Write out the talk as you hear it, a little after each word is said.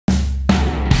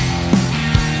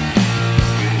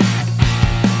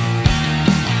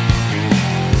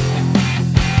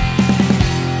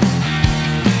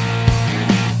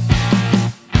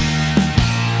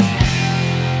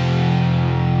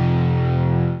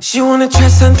She wanna try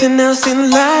something else in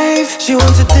life. She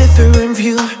wants a different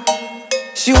view.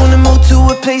 She wanna move to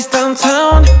a place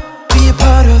downtown, be a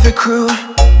part of the crew.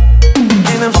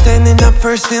 And I'm standing up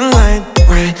first in line,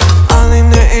 right, all in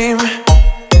her aim.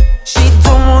 She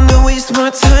don't wanna waste my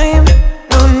time,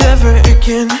 no, never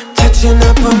again. Touching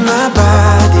up on my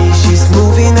body, she's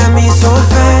moving at me so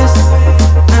fast.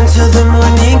 Until the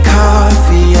morning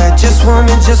coffee, I just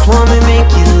wanna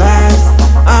make it last.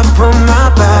 Up on my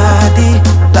body,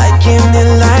 liking it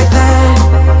like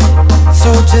that.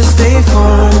 So just stay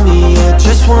for me, I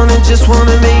just wanna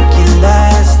make it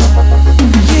last.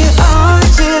 Yeah, I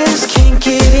just can't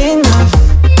get enough.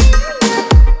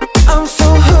 I'm so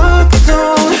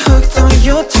hooked on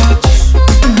your touch.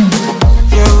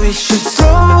 Yeah, we should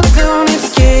slow down, it's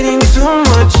getting too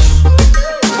much.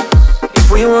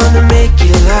 If we wanna make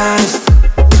it last,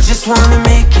 just wanna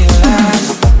make it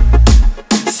last.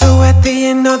 So at the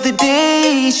end of the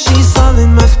day, she's all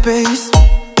in my space.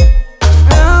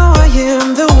 Now I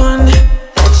am the one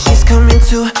that she's coming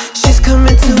to.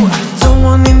 I don't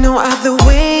want it no other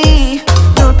way,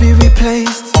 not be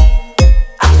replaced.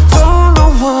 I don't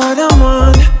know what I'm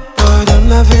on, but I'm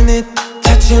loving it.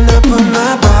 Touching up on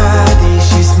my body,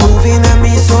 she's moving at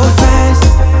me so fast.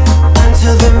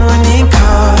 Until the morning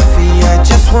coffee, I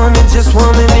just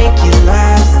wanna make it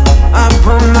last. Up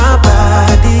on my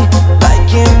body,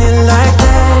 liking it like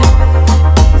that.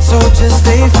 So just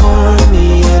stay for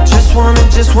me, I just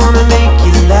wanna make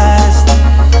it last.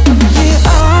 Yeah,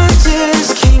 I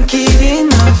just can't get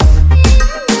enough.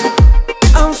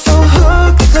 I'm so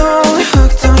hooked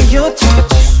on your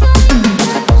touch.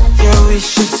 Yeah, we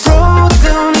should slow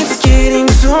down, it's getting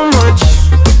too much.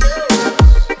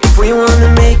 If we wanna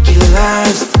make it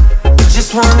last,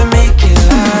 just wanna make it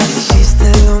last. She's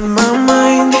still on my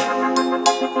mind,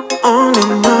 on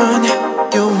and on.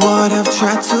 You're what I've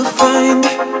tried to find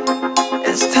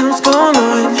as time's gone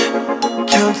on.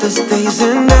 Countless days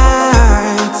and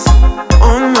nights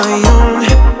on my own,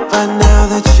 but now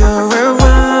that you're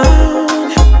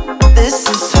around, this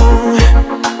is home.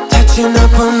 Touching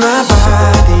up on my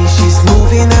body, she's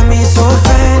moving at me so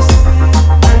fast.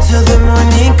 Until the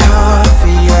morning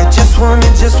coffee, I just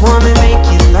wanna make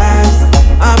it last.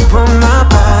 Up on my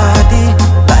body,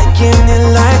 liking it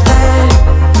like that.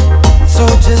 So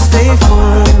just stay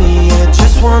for me, I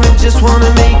just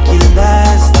wanna make it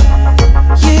last.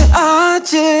 Yeah, I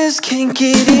just can't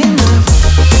get enough.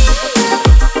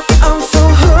 I'm so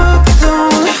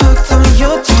hooked on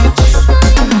your touch.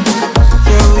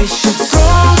 Yeah, we should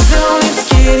slow down, it's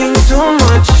getting too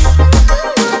much.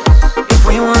 If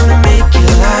we wanna make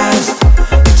it last,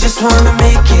 just wanna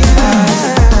make it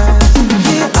last.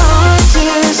 Yeah, I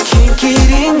just can't get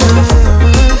enough.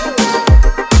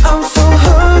 I'm so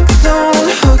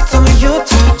hooked on your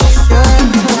touch.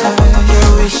 Yeah,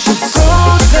 we should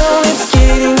slow down, it's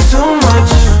getting too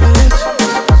much.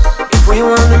 If we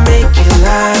wanna make it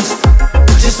last,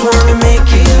 just wanna make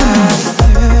it last.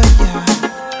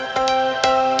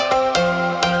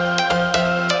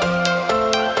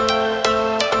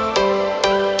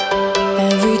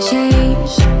 Every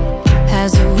change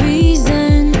has a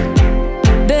reason.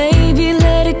 Baby,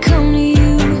 let it come to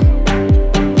you.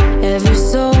 Every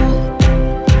soul,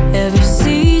 every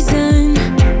season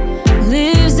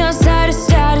lives outside of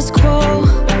status quo.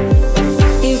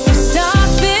 If we stop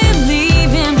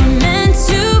believing we're meant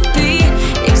to be,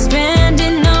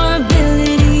 expanding our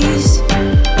abilities.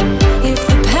 If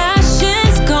the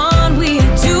passion's gone, we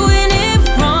are doing it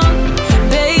wrong.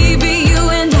 Baby, you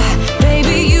and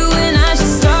I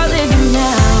should start living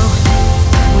now.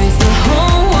 With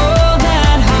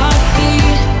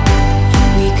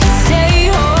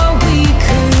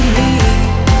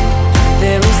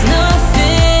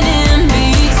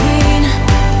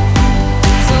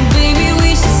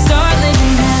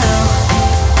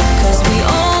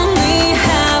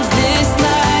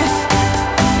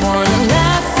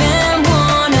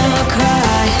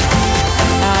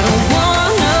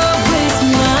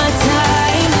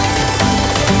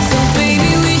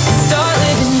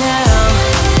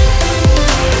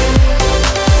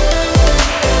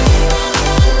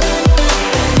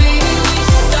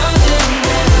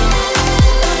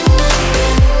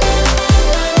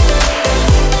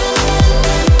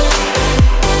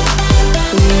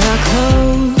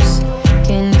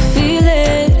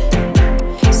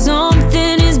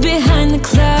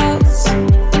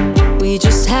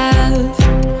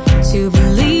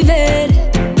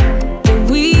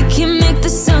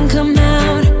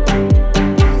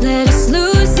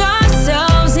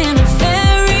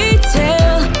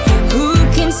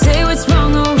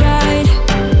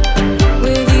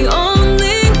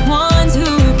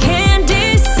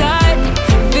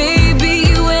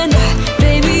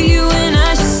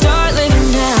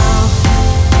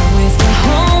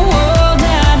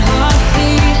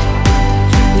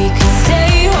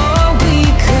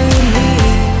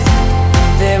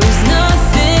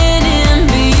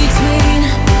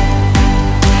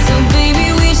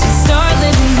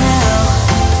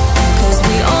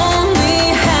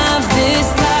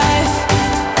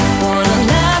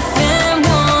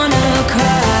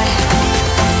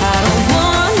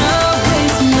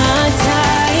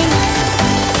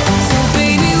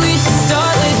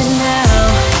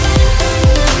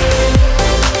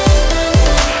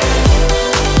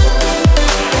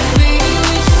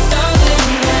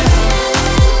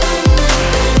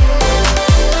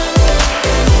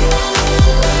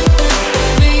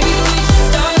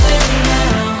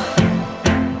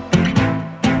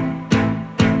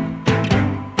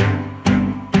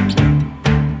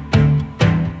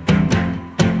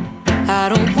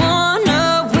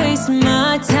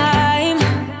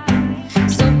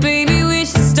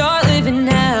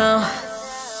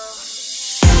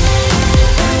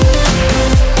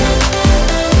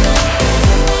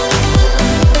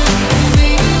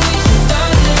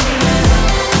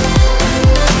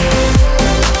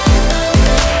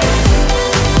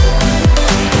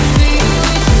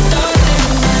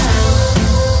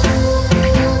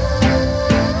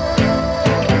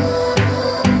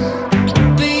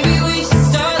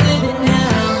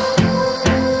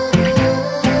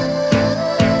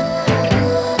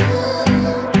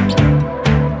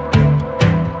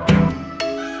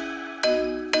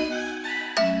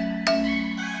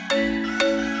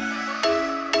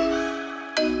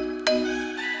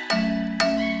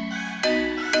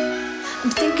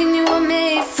thinking you were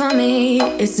made for me.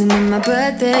 Isn't it my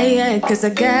birthday yet? Cause I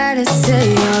gotta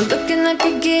say, you're looking like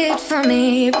a gift for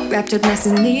me, wrapped up nice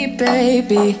and neat,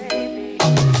 baby.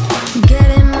 Get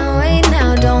in my way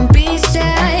now, don't be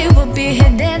shy. We'll be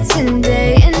here dancing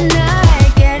day and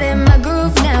night. Get in my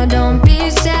groove now, don't be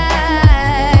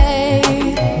shy.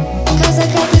 Cause I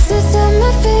got this list of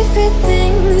my favorite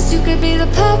things. You could be the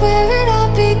part where it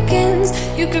all begins.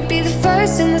 You could be the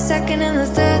first and the second and the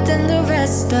third and the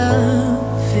rest of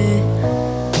it.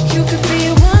 You could be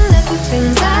one of the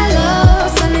things I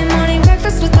love. Sunday morning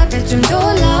breakfast with our bedroom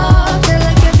door locked. I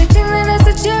like everything that has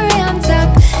a cherry on top.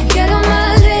 Get on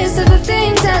my list of the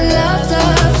things I love,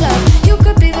 love, love. You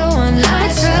could be the one I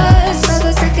trust. All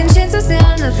the second chances, they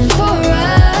are nothing for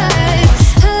us.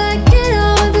 I like it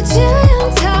all with the cherry on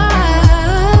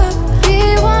top.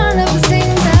 Be one of the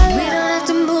things I love. We don't have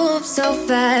to move so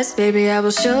fast, baby, I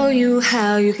will show you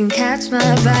how you can catch my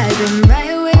vibe. And right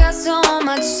here we got so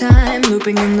much time,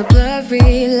 looping in the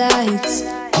blurry lights.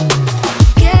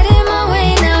 Get in my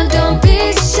way now, don't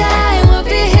be shy. We'll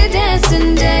be here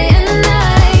dancing day and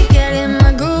night. Get in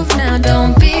my groove now,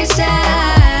 don't be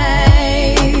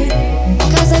shy.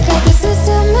 Cause I got this list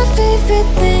of my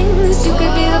favorite things. You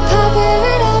could be the part where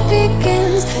it all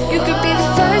begins. You could be the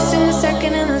first and the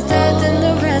second and the third and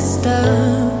the rest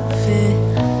of it.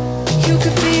 You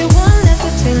could be one of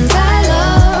the things I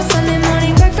love. Sunday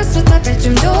morning breakfast with our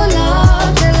bedroom door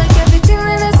locked. I like everything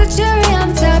that has a cherry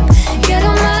on top. Get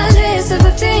on my list of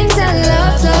the things I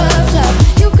love, love, love.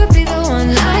 You could be the one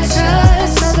I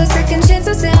trust. All the second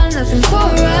chances, they are nothing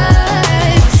for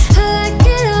us. I like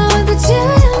it all with the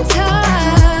cherry on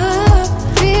top.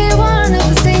 Be one of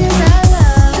the things I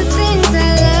love. The things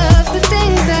I love, the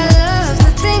things I love,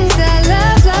 the things I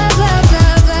love, love, love,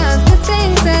 love, love. The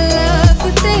things I love,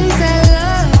 the things I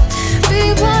love. Be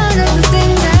one of the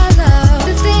things I love.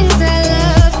 The things I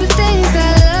love, the things I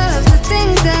love, the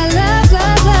things I love,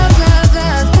 love, love, love,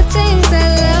 love. The things I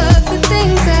love, the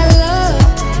things I love.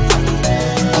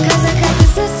 Cause I got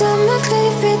this list of my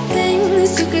favorite things.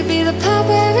 You could be the part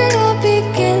where it all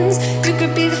begins. You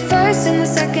could be the first and the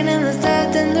second and the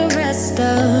third and the rest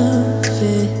of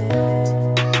it.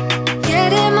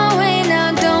 Get in my way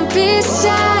now, don't be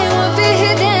shy. We'll be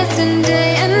here dancing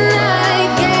day and night.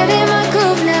 Get in my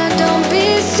groove now, don't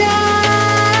be shy.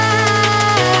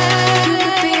 You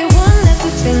could be one of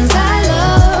the things I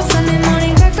love. Sunday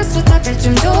morning breakfast with our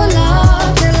bedroom door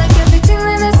locked. I like everything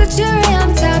that has a cherry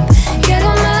on top. Get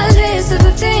on my list of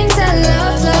the things I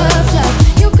love, love, love.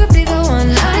 You could be the one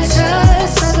I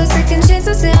trust. All the second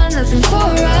chances, they are nothing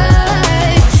for us.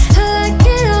 I like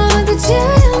it all with the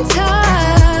cherry on top.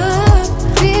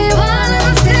 Be one of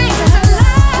the things I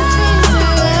love. The things I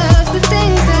love, the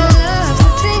things I love,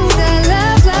 the things I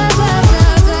love, love, love,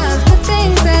 love, love. The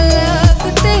things I love,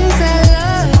 the things I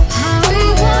love. Be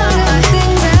one of the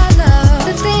things I love.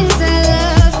 The things I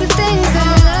love, the things I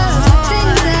love, the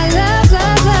things I love,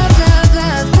 love, love, love,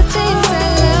 love. The things I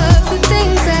love, the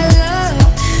things I love.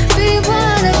 Be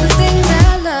one of the things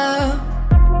I love.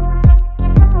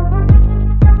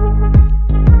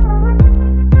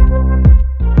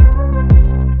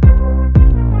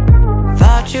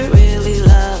 Thought you really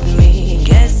loved me,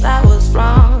 guess I was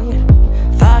wrong.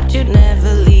 Thought you'd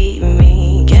never leave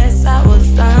me, guess I was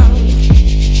dumb.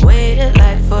 Waited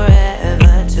like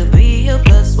forever to be your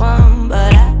plus one,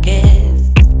 but I guess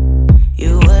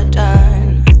you were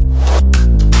done.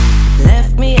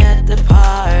 Left me at the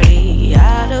party,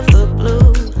 out of the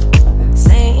blue,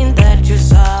 saying that you're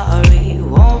sorry,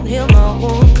 won't heal my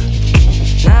wound.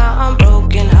 Now I'm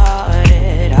broken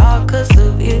hearted, all cause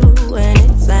of you, and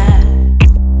it's sad,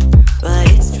 but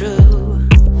it's true.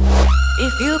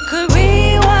 If you could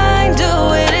rewind, do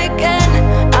it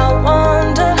again, I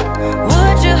wonder,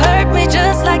 would you hurt me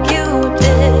just like you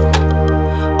did?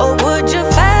 Or would you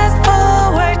fast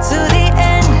forward to the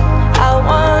end? I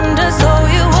wonder, so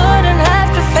you wouldn't have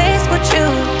to face what you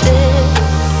did.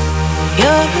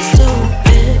 You're a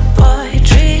stupid boy,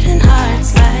 treating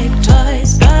hearts like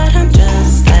toys, but I'm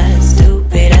just as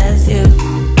stupid as you.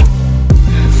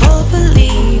 For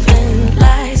believing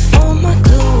lies for my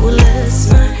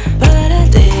clueless mind, but I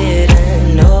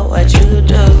didn't know what you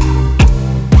do.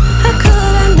 How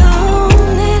could I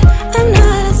known it? I'm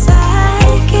not a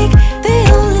psychic, the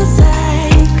only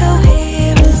psycho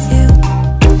here is you.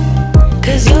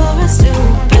 Cause you're a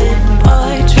stupid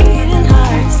boy, treating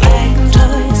hearts like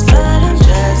toys, but I'm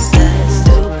just as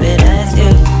stupid as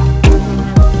you.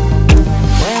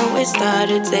 When we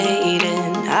started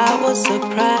dating, I was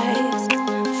surprised,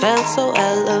 felt so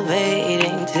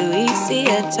elevating, too easy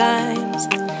at times.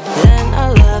 Then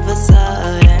all of a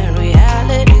sudden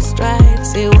reality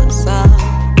strikes, it was all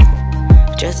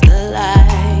just a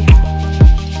lie.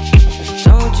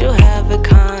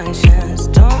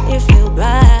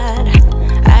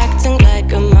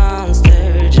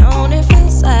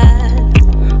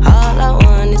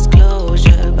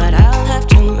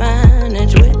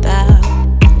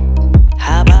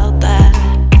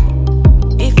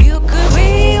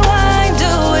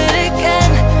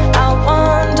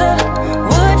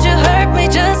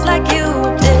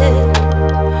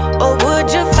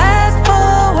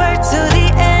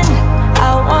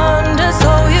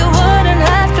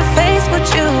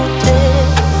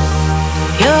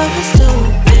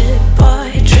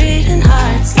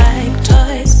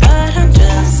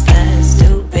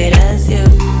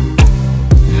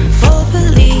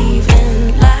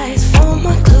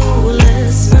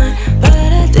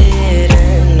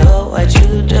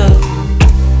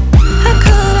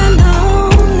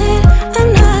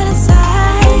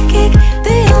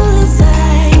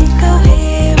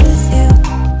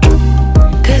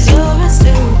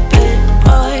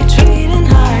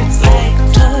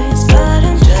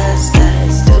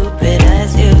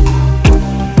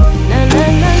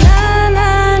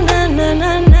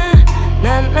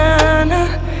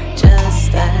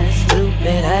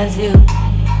 you.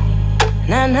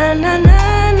 Na na na na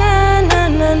na na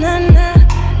na na na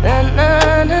na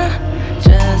na na.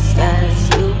 Just as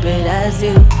stupid as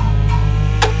you.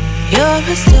 You're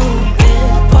a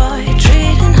stupid boy,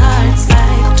 treating hearts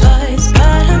like toys,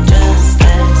 but I'm just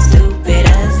as stupid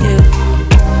as you.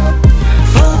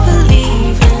 Full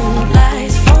believing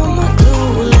lies from a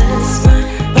clueless mind,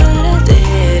 but I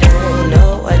didn't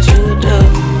know what you do.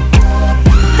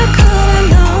 I could've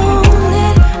known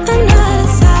it, I'm not a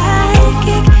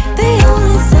psychic. The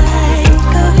only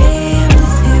psycho here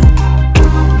is you.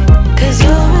 'Cause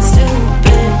you're a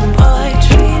stupid boy,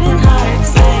 treating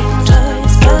hearts like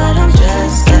toys, but I'm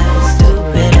just as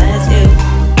stupid as you.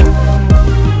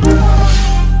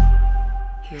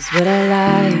 Here's what I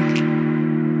like: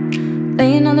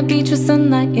 laying on the beach with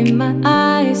sunlight in my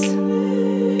eyes,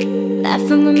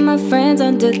 laughing with my friends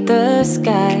under the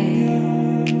sky,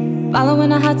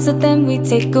 following our hearts so then we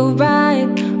take a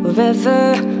ride. Wherever,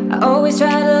 I always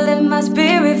try to let my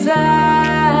spirit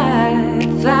fly,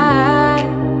 fly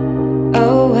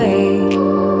away.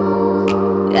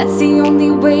 That's the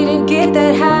only way to get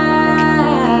that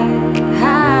high,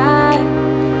 high,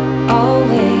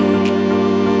 always.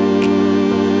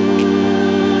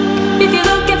 If you're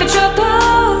looking for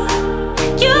trouble,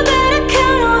 you better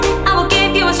count on it. I will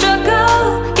give you a struggle,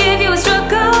 give you a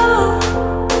struggle.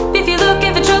 If you're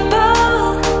looking for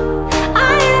trouble,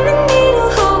 I am the needle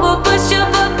who will push your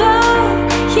bubble,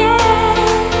 yeah.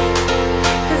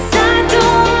 'Cause I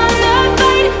don't wanna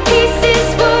fight pieces,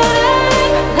 but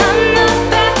I'm not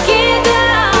backing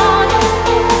down.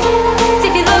 So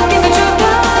if you're looking for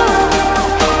trouble,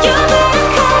 you better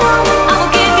count on it. I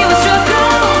will give you a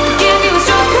struggle, give you a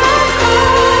struggle.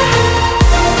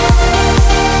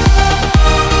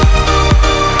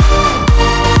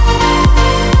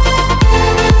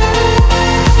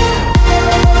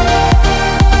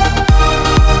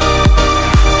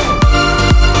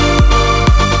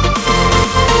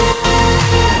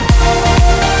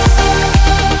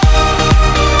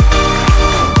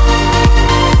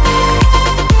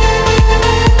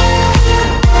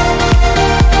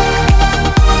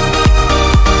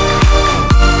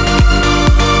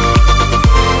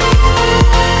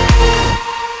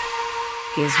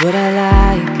 Here's what I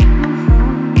like: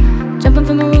 jumping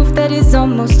from a roof that is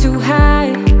almost too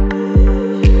high,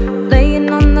 laying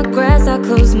on the grass, I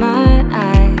close my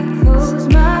eyes,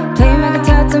 playing my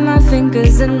guitar till my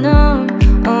fingers are numb.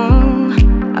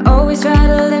 I always try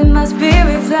to let my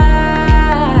spirit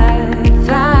fly,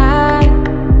 fly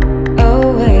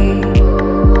away.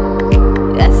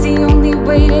 That's the only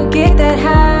way to get that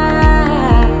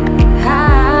high,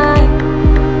 high,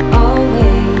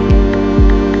 always.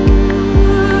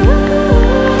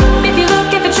 If you're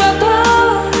looking for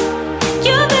trouble,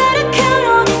 you better count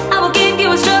on it. I will give you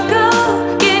a struggle,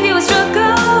 give you a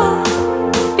struggle.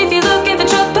 If you're looking for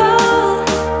trouble,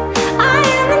 I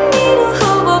am the needle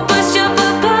who will push your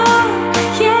bubble,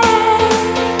 yeah.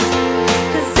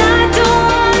 'Cause I don't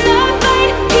wanna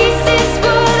fight pieces,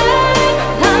 but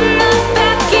I'm not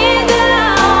backing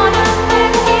down.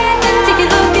 So if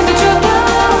you're looking for trouble,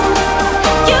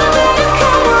 you better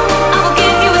count on it. I will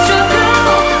give you a struggle,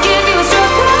 give you a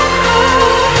struggle.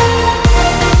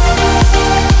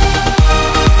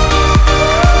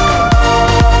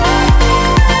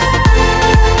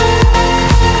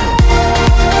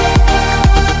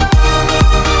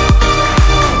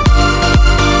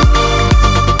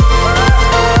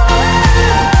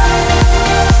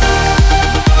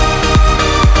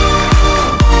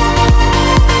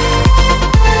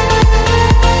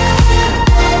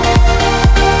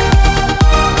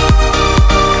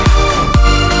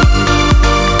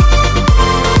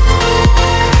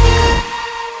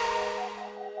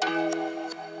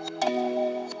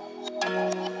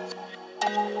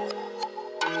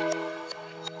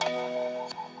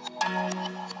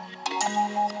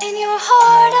 In your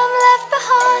heart I'm left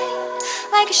behind,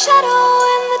 like a shadow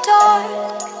in the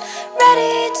dark,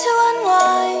 ready to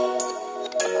unwind.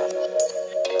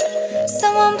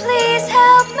 Someone please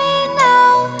help me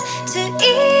now to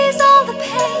ease all the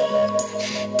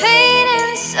pain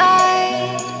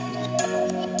inside.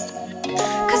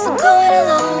 'Cause I'm going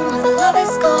alone when the love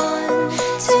is gone,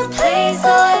 to a place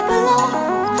I belong,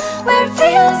 where it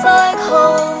feels like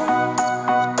home.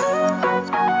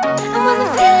 And when the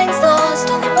feeling's lost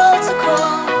and the roads are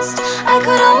crossed, I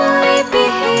could only be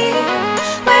here,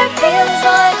 where it feels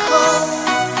like home.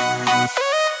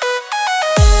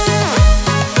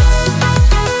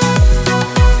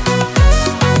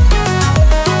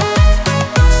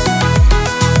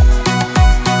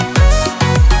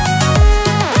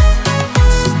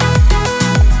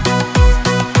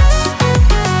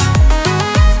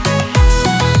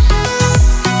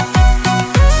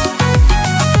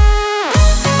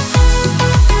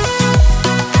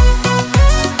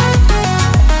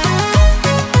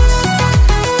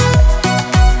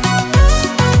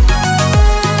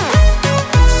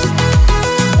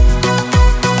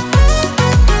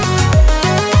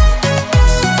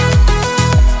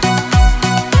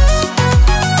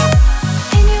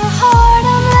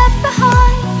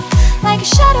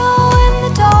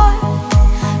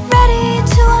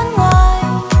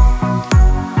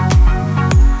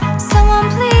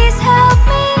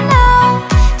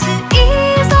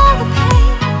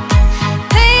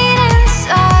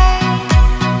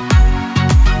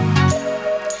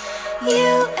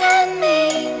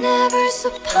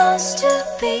 supposed to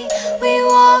be. We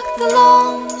walk the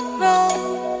long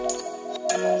road.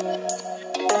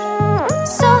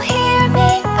 So hear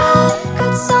me, I've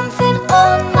got something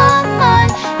on my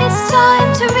mind. It's time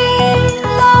to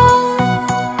reload.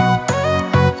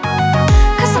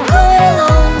 'Cause I'm going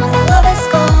alone when the love is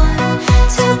gone,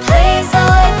 to a place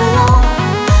I belong,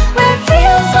 where it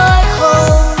feels like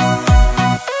home.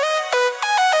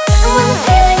 And when the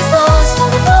feeling's lost, all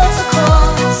the roads are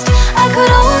crossed, I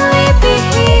could only be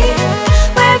here,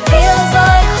 where it feels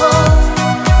like home.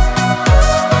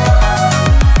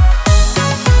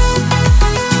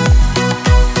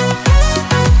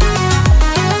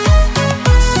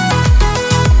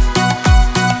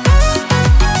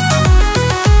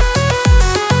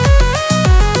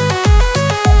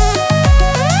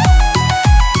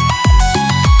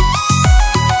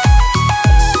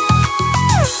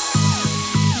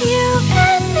 You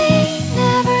and me,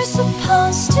 never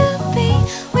supposed to be.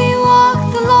 We walk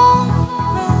the long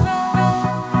road.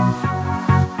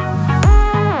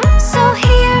 So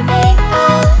hear me,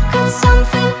 I've got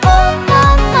something on my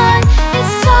mind.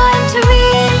 It's time to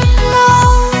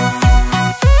reload.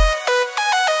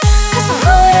 'Cause I'm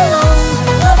going alone when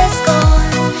the love is gone,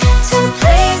 to a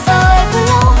place I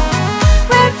belong,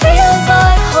 where it feels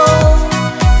like home.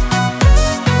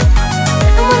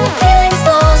 And when the feeling's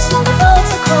lost, all the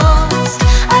roads are crossed,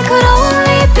 I could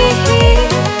only be here,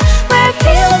 where it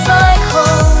feels like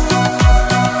home.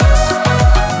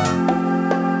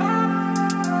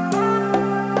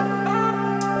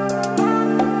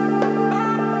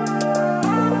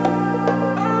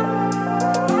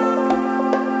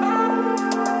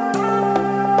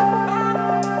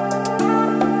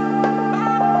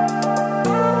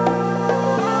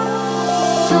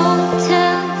 Don't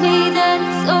tell me that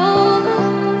it's over.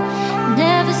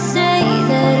 Never say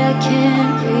that I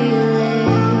can't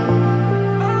relate.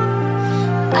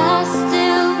 I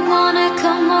still wanna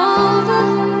come over,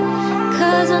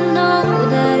 'cause I know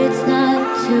that it's not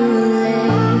too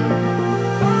late.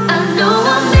 I know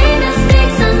I made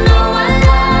mistakes, I know I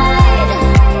lied.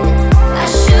 I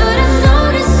should've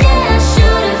noticed, yeah, I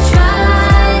should've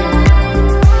tried.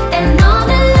 And all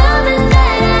the loving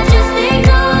that I just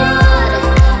ignored,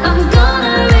 I'm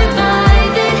gonna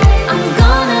revive it, I'm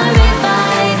gonna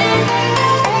revive it.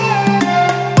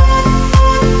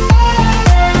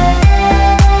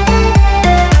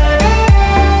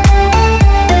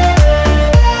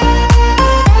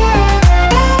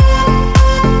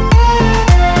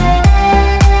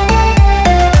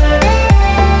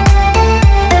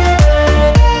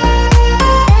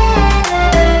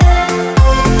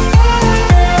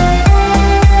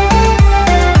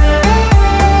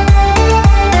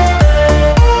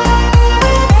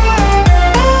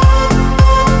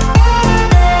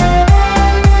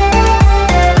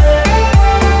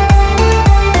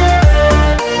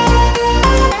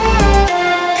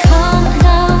 Come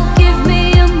now, give me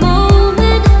a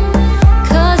moment,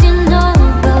 'cause you know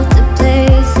about the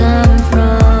place I'm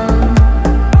from.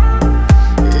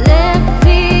 Let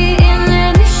me in,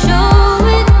 let me show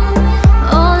it,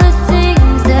 all the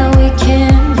things that we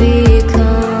can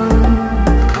become.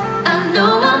 I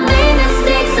know I made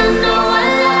mistakes, I know I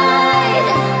lied.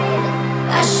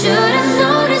 I should've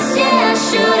noticed, yeah, I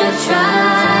should've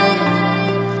tried.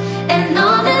 And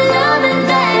all the loving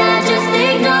that I just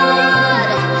ignored,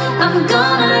 I'm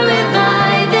gonna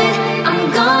revive it, I'm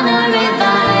gonna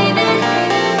revive it.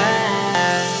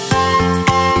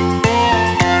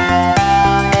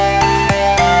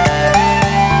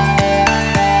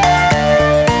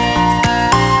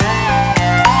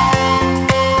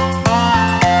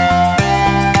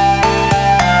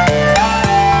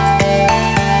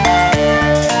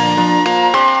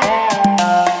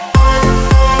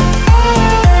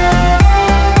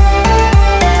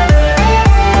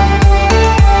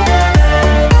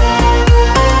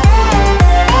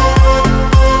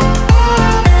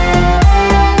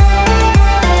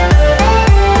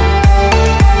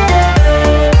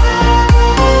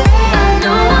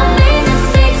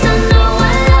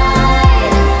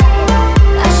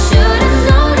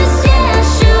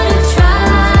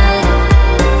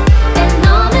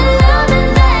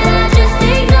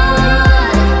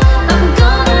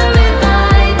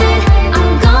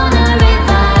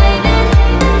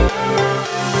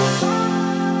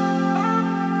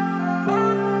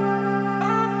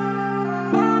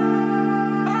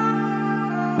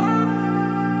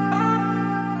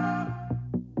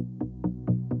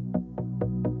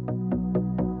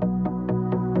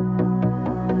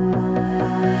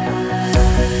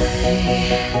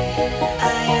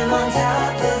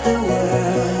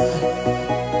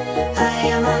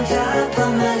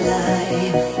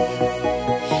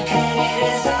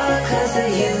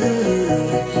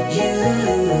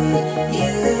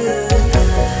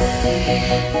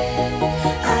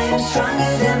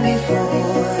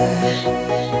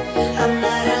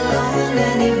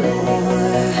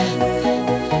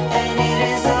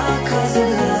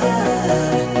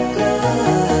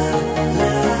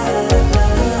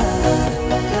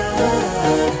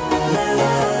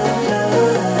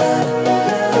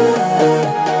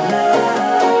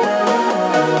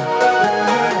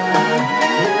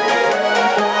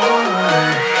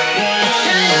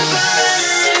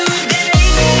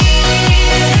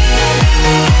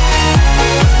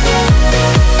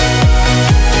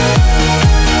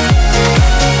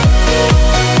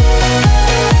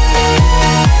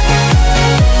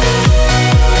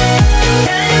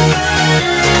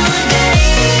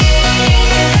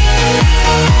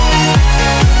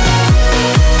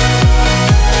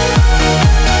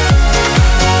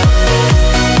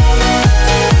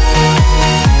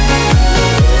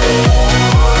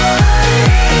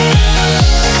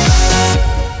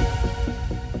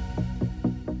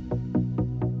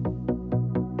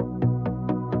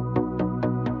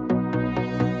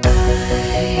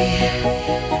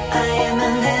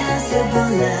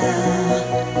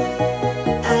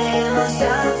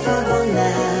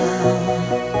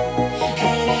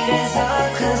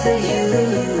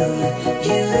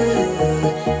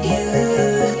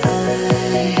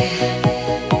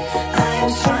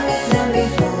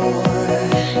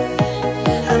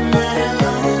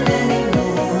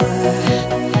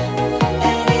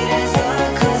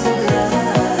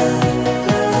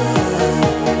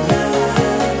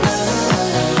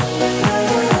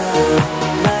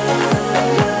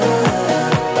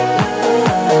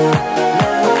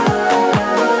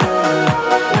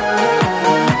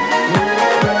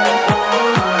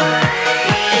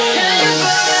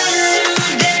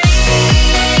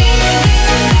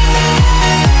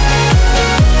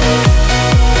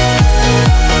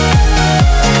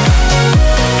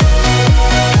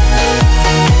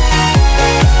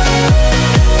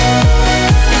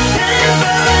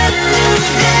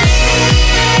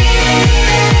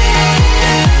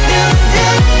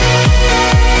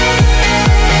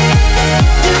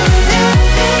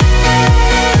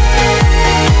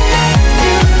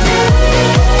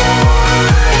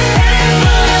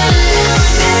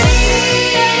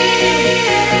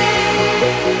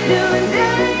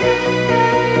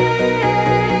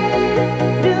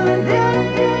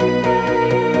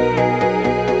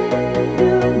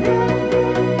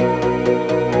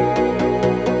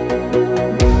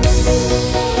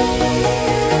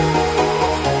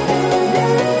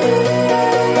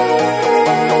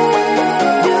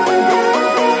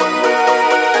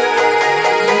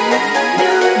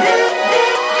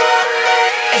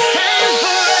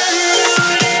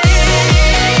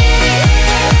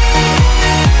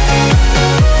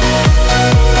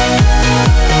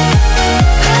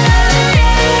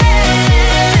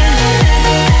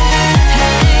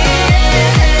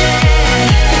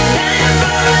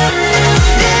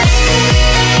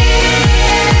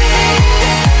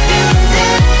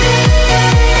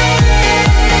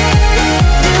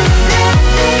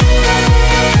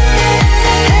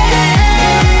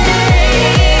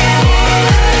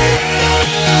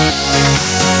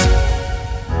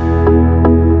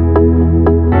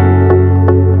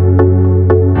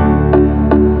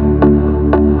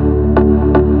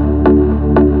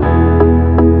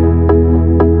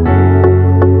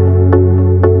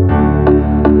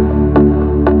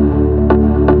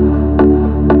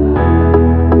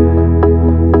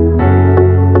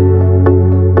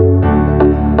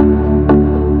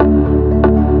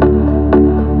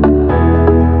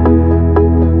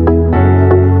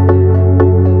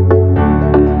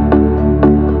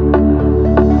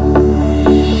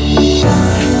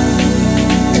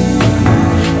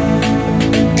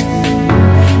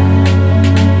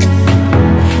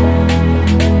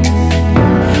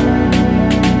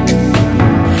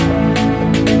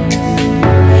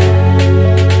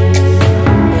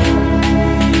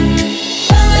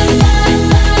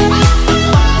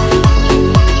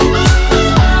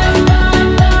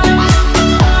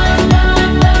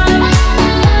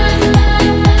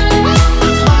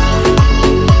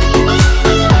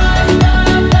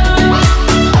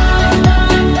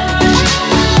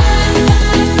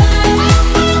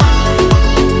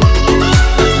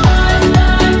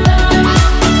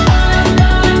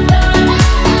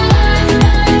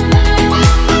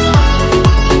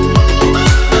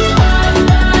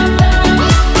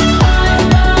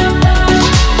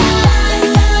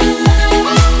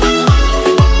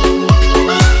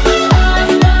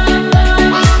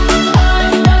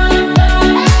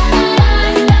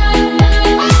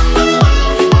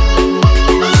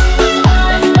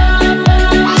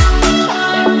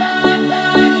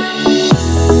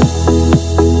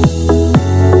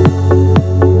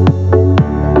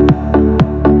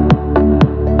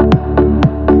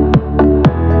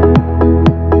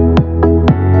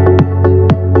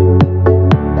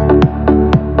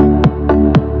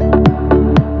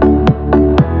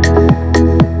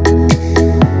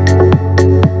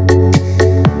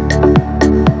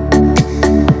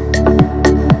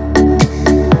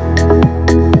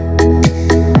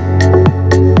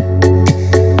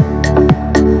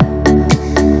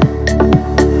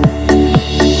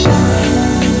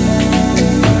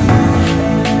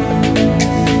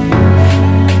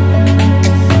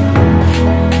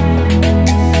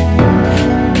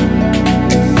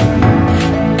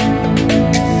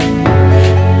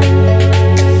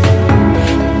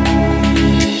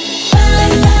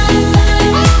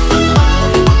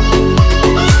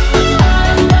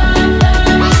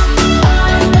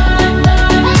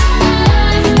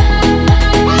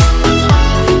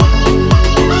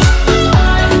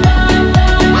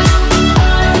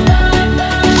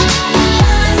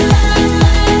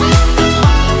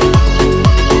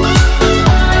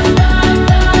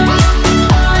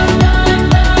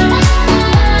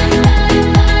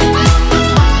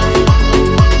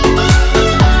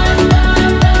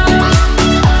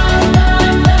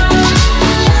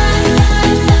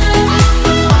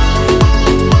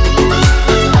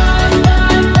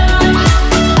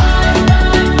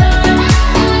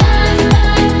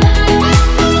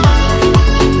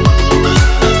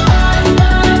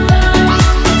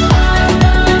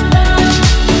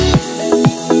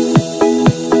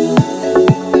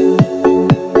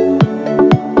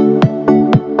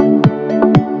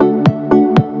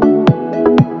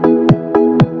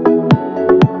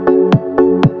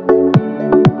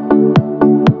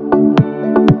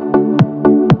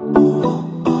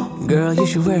 Girl, you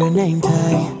should wear a name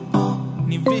tag.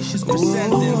 Vicious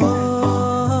presenting.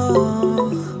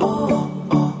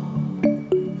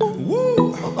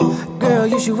 Girl,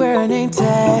 you should wear a name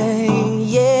tag.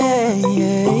 Yeah,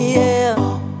 yeah, yeah.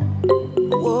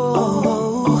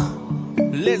 Whoa.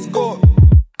 Let's go.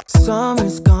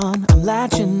 Summer's gone, I'm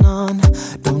latching on.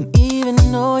 Don't even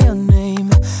know your name,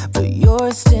 but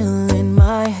you're still in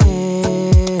my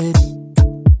head.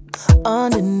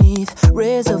 Underneath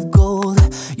rays of gold,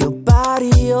 your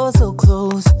body oh so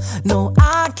close. No,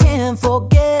 I can't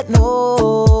forget,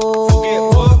 no. Forget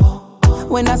what?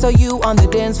 When I saw you on the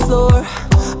dance floor,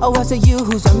 oh, I saw you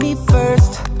who saw me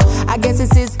first. I guess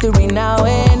it's history now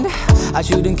and I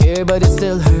shouldn't care, but it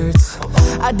still hurts.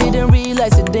 I didn't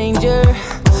realize the danger,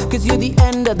 cause you're the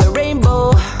end of the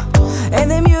rainbow. And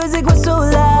the music was so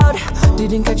loud,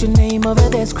 didn't catch your name over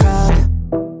this crowd.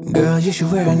 Girl, you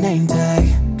should wear a name tag,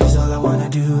 cause all I wanna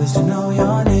do is to know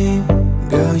your name.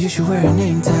 Girl, you should wear a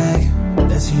name tag,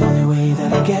 that's the only way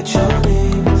that I get your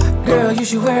name. Girl, you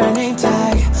should wear a name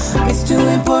tag, it's too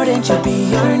important to be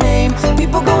your name.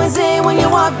 People go insane when you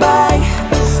walk by.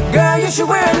 Girl, you should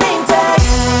wear a name tag.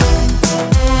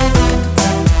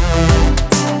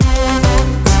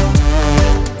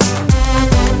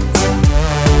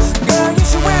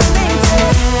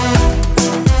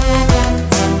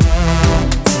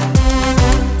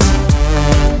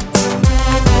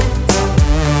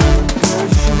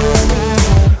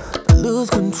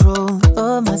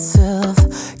 Myself,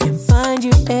 can't find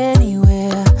you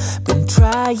anywhere. Been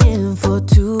trying for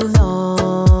too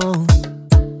long.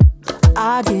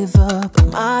 I give up,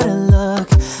 I'm out of luck.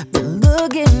 Been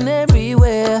looking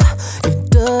everywhere, it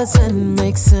doesn't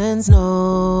make sense,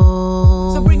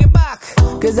 no. So bring it back.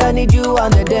 Cause I need you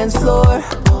on the dance floor.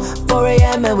 4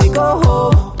 a.m. and we go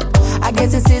home. I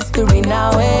guess it's history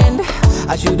now and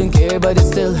I shouldn't care, but it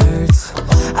still hurts.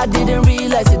 I didn't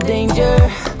realize the danger,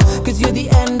 cause you're the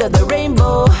end of the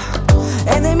rainbow.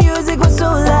 And the music was so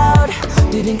loud,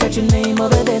 didn't catch your name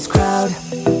over this crowd.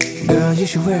 Girl, you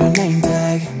should wear a name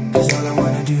tag, cause all I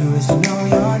wanna do is to know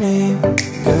your name.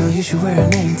 Girl, you should wear a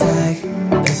name tag,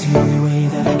 that's the only way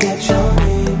that I get your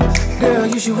name. Girl,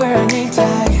 you should wear a name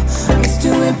tag, it's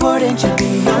too important to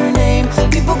be your name.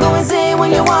 People go insane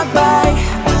when you walk by.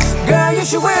 Girl, you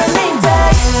should wear a name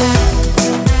tag.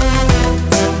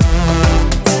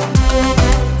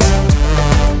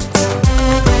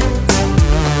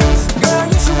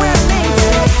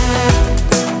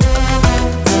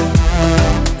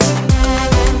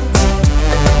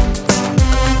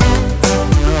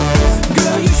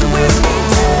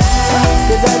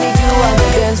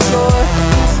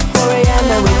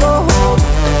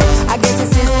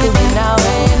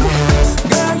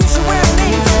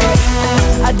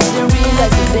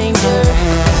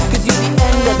 Cause you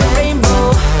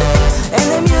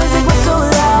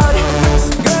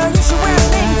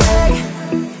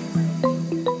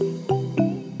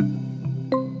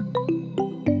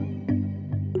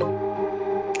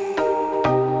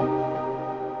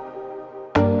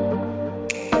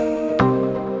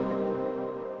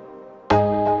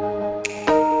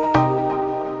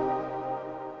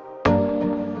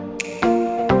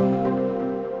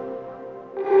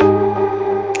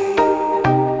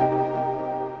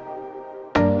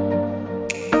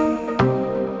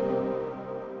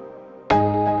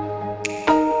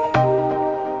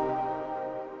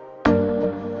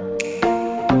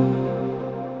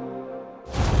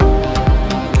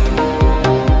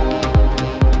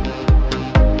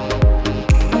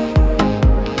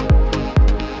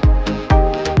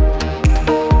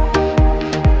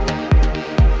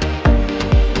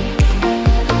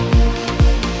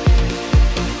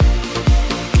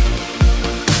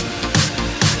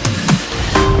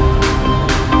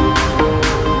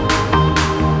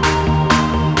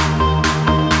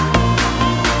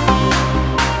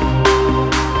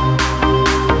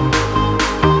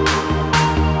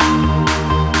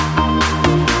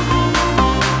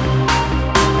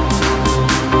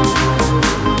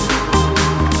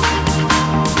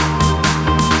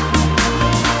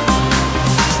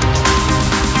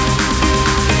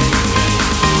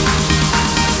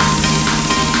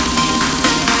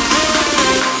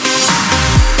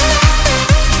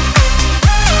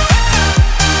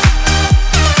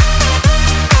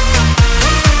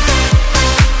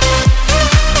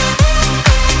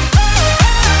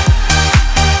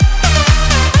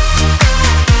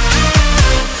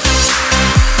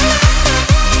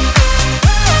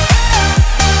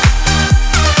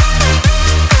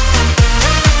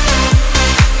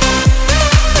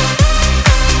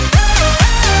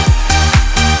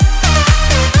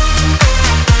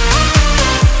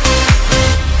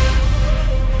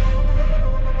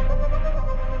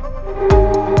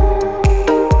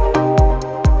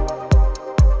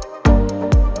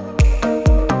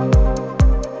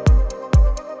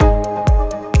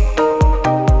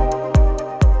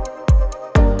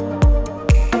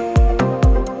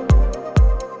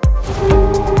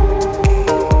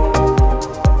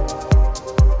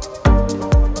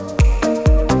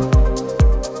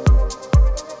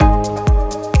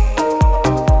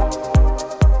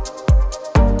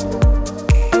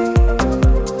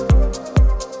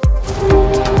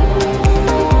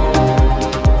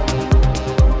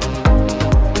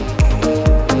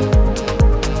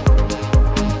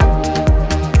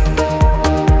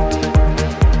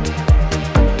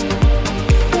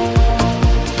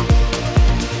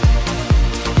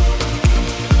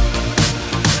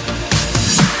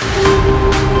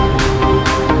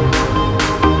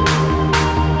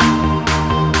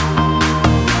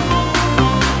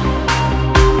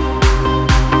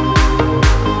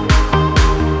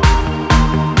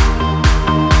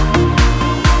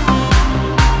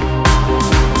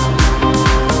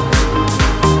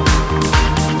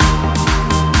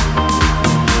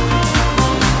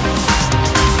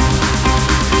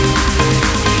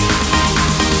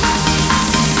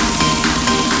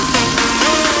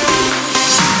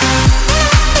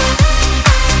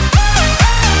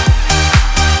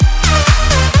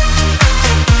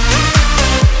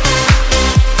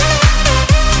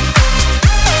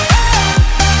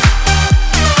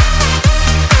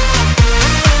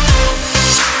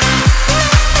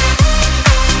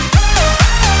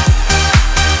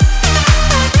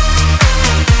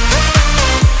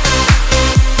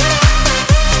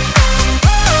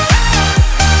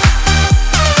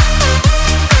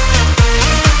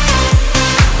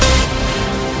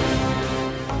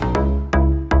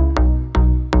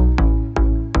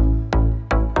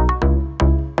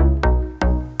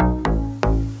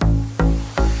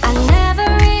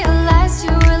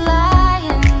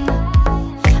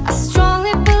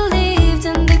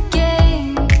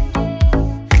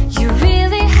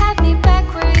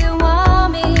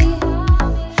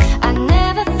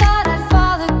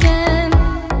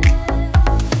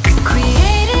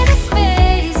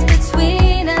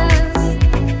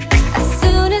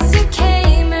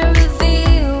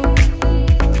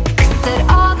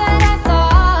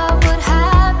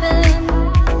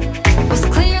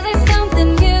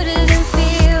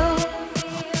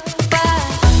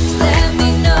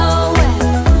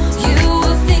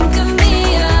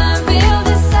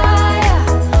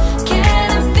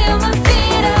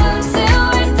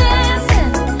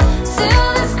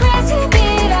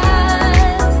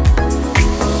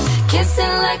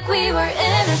like we were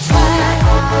intertwined.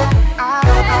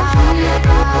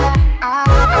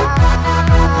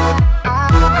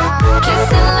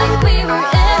 Kissing like we were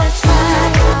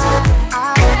intertwined.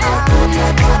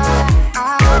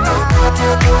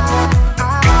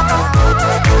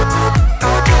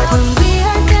 When we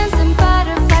are dancing,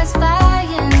 butterflies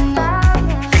flying,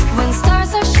 when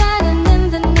stars are shining in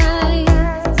the night.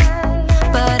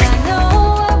 But I know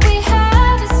what we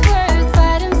have is worth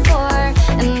fighting for,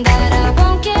 and that I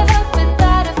won't give up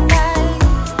without a fight.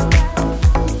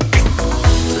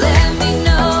 Let me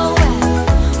know when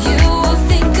you will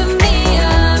think of me,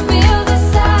 a real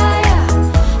desire.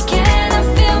 Can I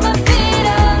feel my feet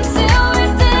until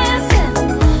we're dancing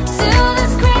to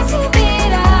this crazy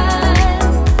beat?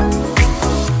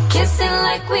 Kissing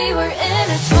like we were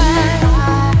intertwined.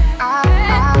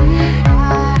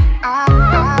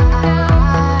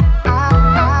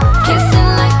 Kissing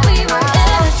like we were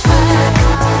intertwined.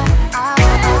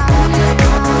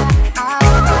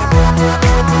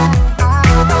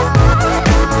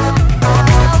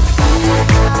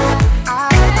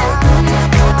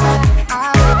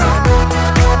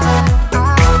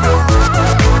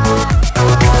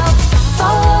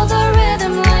 Follow the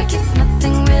rhythm like if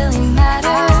nothing really mattered.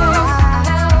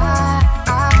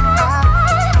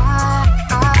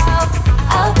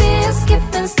 I'll be a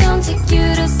skipping stone, take you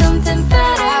to something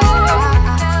better.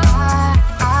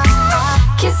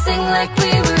 Kissing like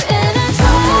we were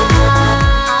intertwined.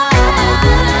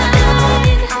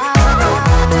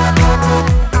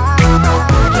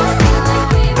 Kissing like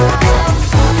we were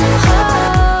intertwined.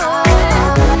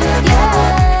 Oh, yeah.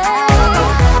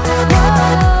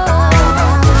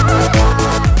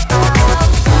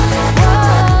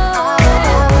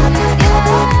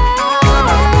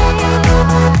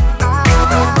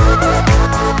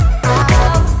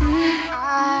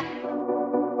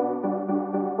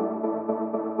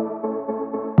 Whoa, yeah.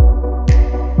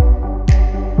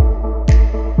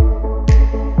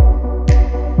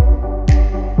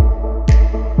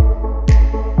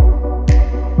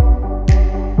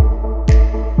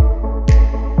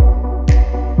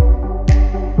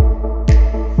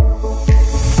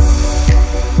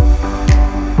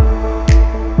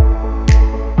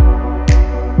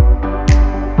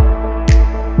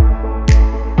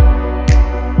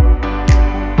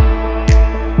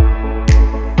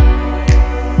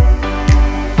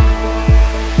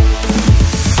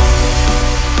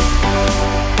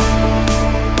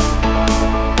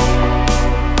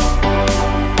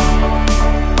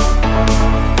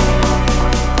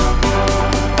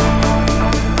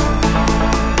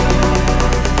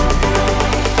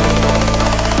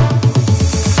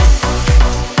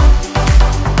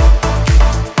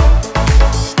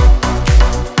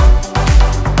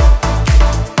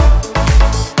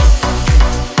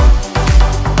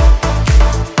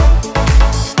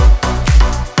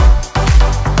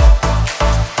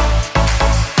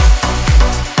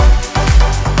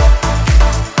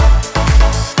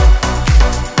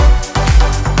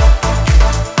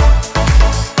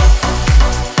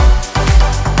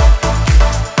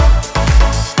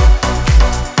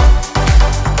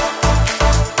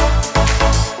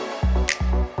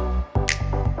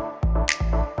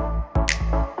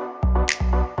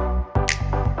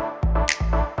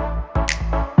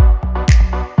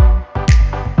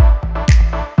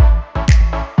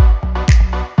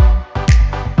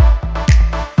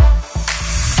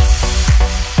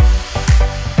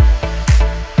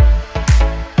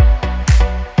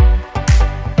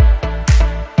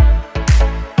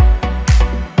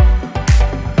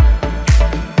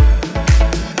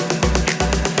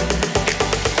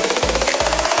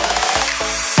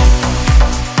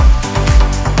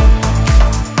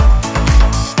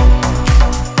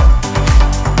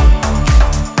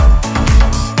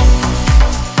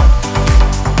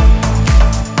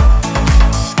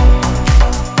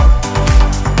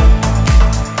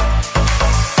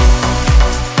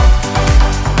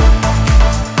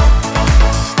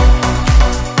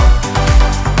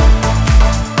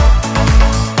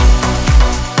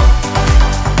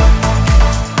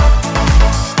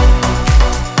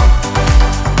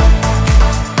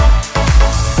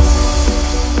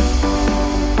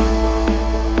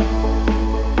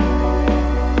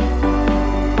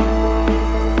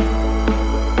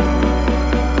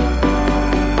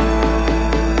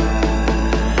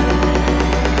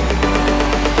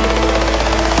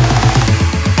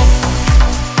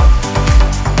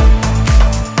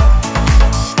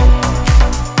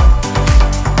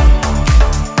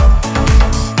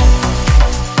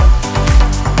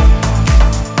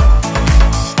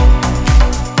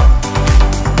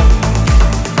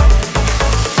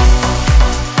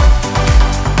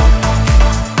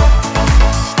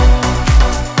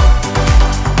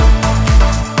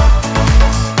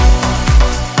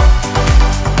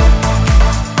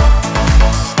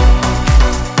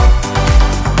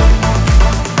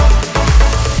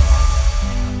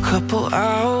 couple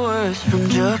hours from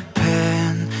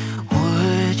Japan,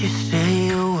 would you stay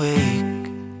awake?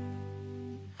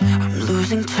 I'm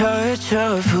losing touch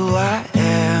of who I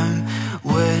am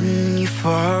when you're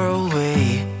far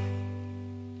away.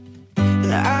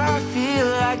 And I feel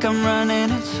like I'm running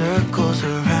in circles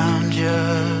around you.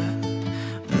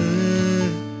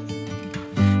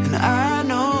 And I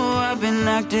know I've been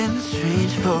acting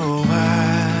strange for a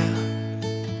while,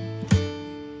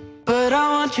 but I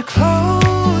want you close,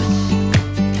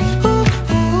 ooh,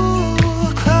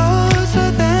 ooh, closer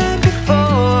than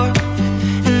before.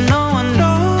 And no one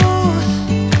knows,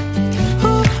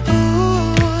 ooh,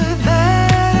 ooh,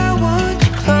 that I want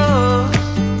you close.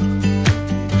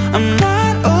 I'm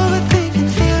not overthinking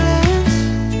feelings,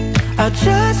 I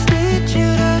just need you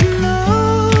to know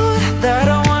that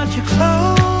I want you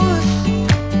close,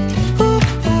 ooh,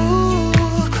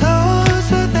 ooh,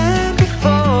 closer than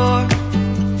before.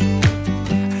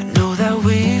 I know that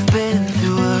we've been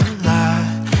through a lot,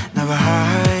 now we're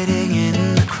hiding in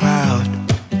the crowd.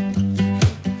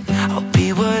 I'll be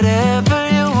whatever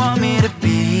you want me to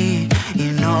be, you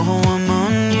know I'm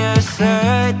on your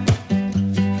side.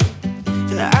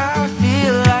 And I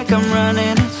feel like I'm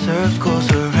running in circles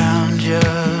around you.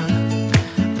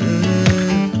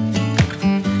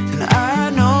 And I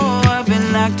know I've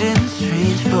been acting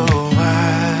strange for a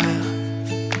while,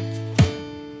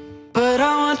 but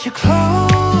I want you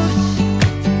close,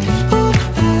 ooh,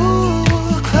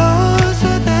 ooh,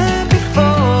 closer than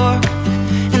before.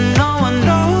 And no one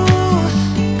knows,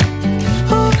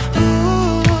 ooh,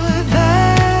 ooh,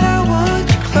 that I want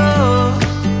you close.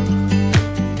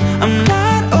 I'm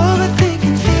not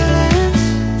overthinking feelings,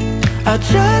 I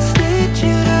just need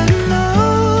you to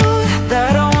know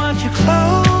that I want you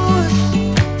close,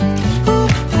 ooh,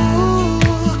 ooh,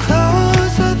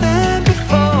 closer than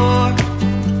before.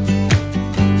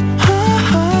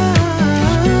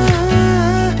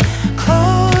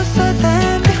 Closer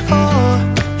than before.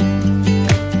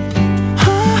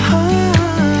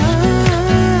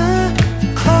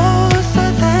 Closer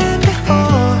than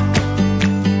before.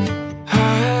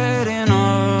 Hiding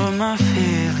all my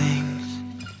feelings,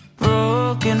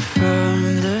 broken from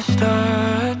the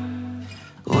start.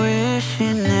 Wish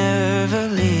you never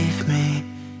leave me.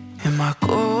 Am I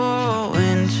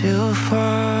going too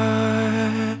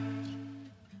far?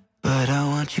 But I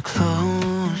want you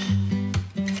close,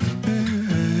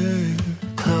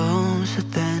 closer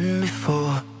than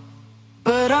before.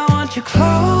 But I want you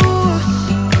close,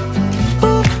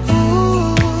 ooh,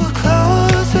 ooh,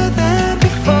 closer than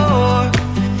before.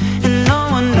 And no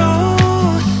one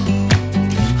knows,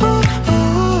 ooh,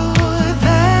 ooh,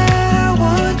 that I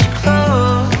want you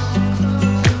close.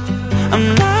 I'm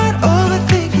not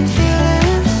overthinking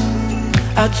feelings,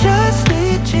 I just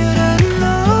need you to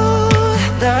know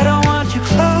that I want you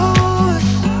close,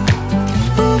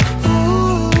 ooh,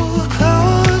 ooh,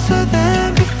 closer than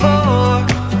before.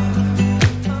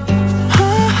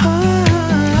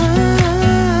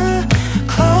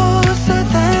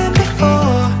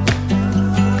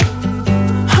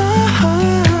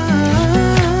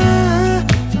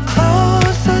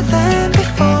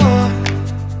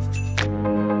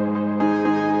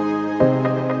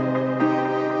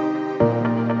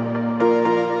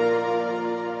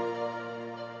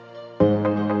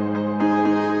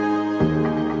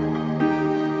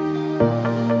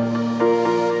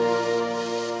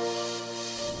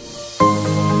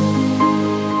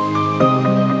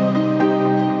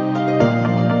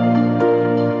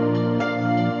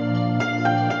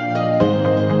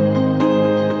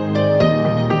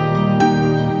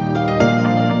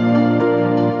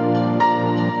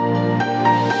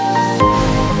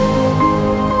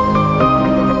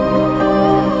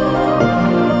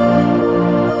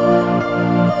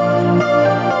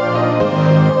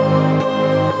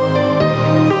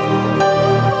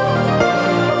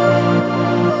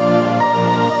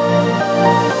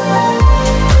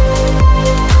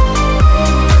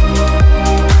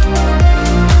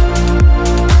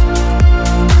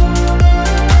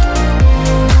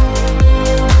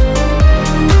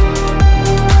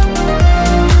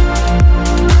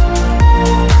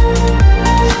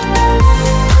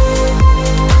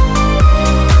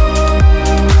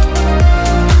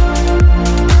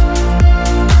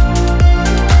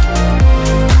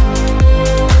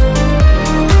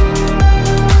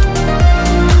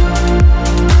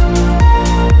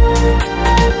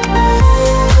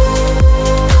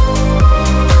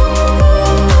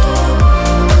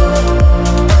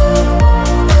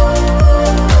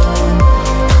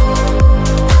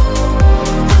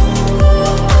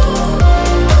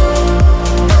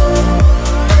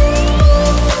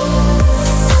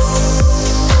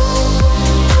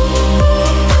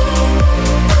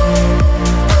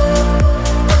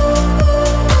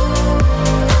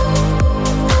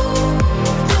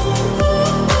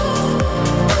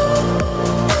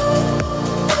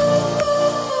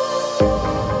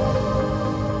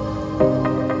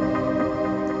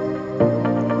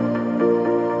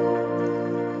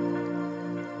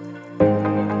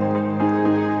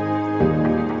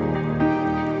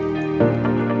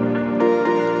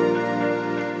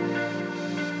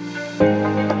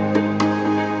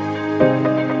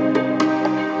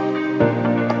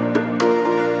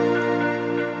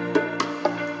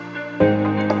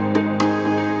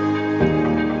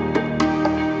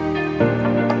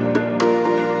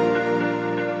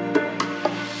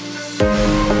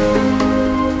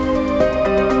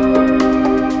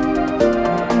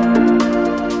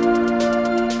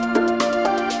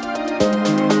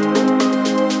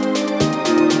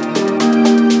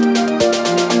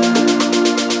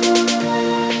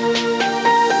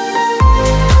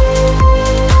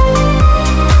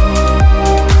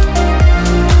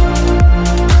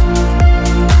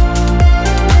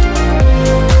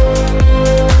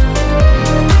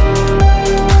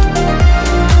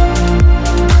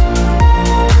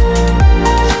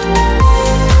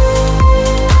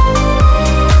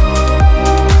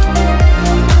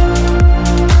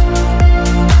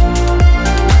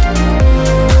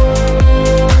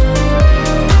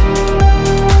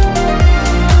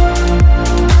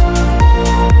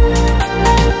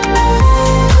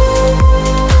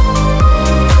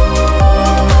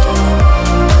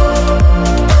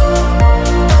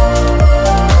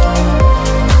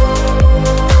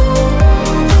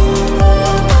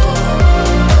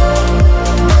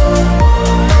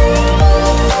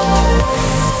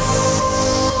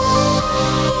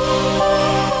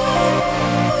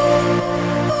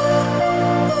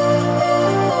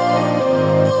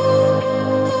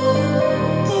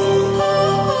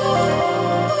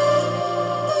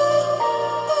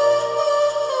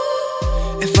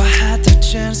 If I had the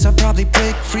chance, I'd probably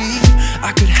break free.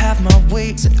 I could have my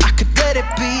ways and I could let it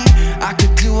be. I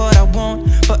could do what I want,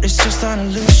 but it's just an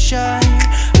illusion,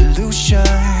 illusion.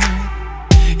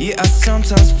 Yeah, I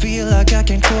sometimes feel like I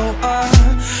can't grow up.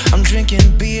 I'm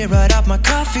drinking beer right out my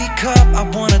coffee cup. I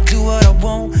wanna do what I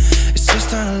want, it's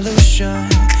just an illusion,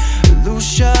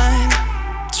 illusion.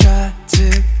 Try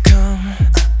to come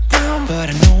down, but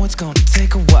I know it's gonna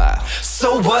take a while.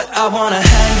 So what, I wanna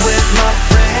hang with my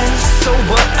friends. So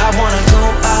what, I wanna go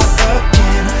out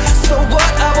again. So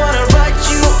what, I wanna write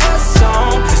you a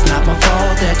song. It's not my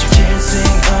fault that you can't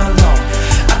sing along.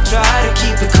 I try to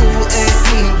keep it cool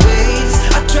anyways.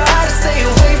 I try to stay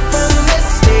away from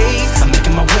mistakes. I'm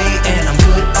making my way and I'm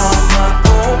good on my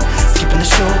own. Skipping the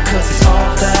show cause it's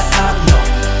all that I know.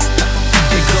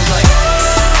 It goes like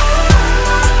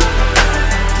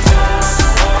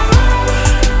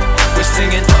we're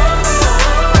singing.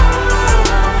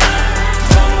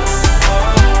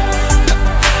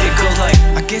 It goes like,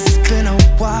 I guess it's been a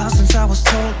while since I was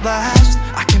told last.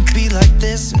 I can be like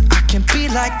this and I can be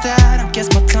like that. I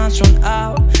guess my time's run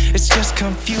out. It's just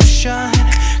confusion,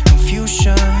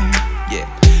 confusion, yeah.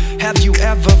 Have you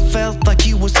ever felt like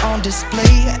you was on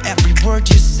display? Every word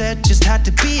you said just had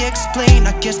to be explained.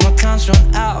 I guess my time's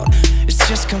run out. It's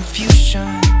just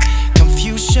confusion,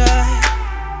 confusion.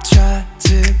 Try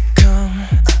to come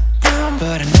down,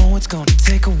 but I know it's gonna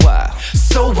take a while.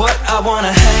 So what, I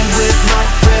wanna hang with my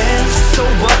friends. So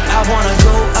what, I wanna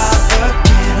go out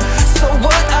again. So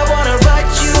what, I wanna write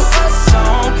you a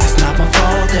song. It's not my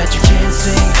fault that you can't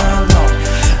sing along.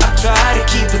 I try to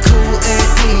keep it cool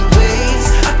anyways.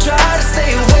 I try to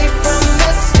stay away from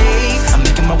mistakes. I'm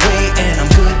making my way and I'm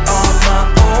good on my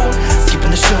own.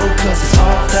 Skipping the show cause it's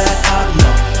all that I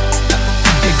know.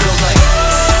 It goes like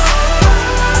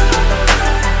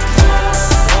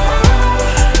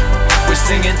we're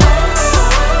singing.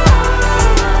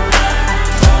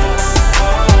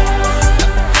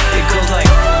 It goes like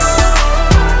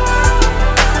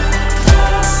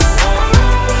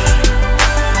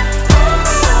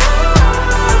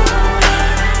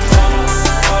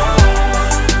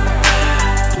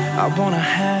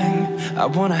I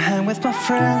wanna hang with my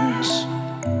friends.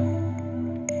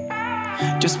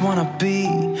 Just wanna be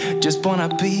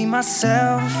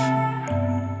myself.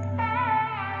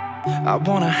 I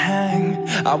wanna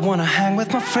hang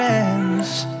with my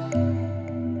friends.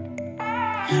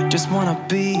 Just wanna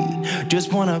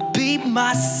be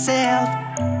myself.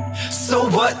 So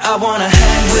what, I wanna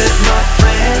hang with my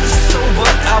friends. So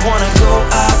what, I wanna go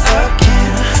out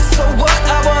again. So what,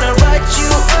 I wanna write you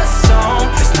a song.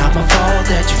 It's not my fault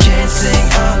that you can't sing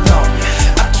along.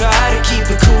 I try to keep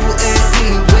it cool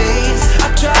anyways. I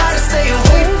try to stay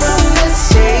away from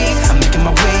mistakes. I'm making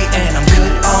my way and I'm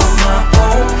good on my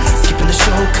own. Skipping the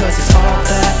show cause it's all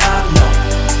that I know.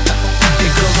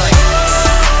 It goes like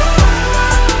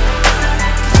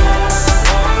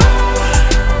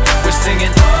we're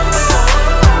singing.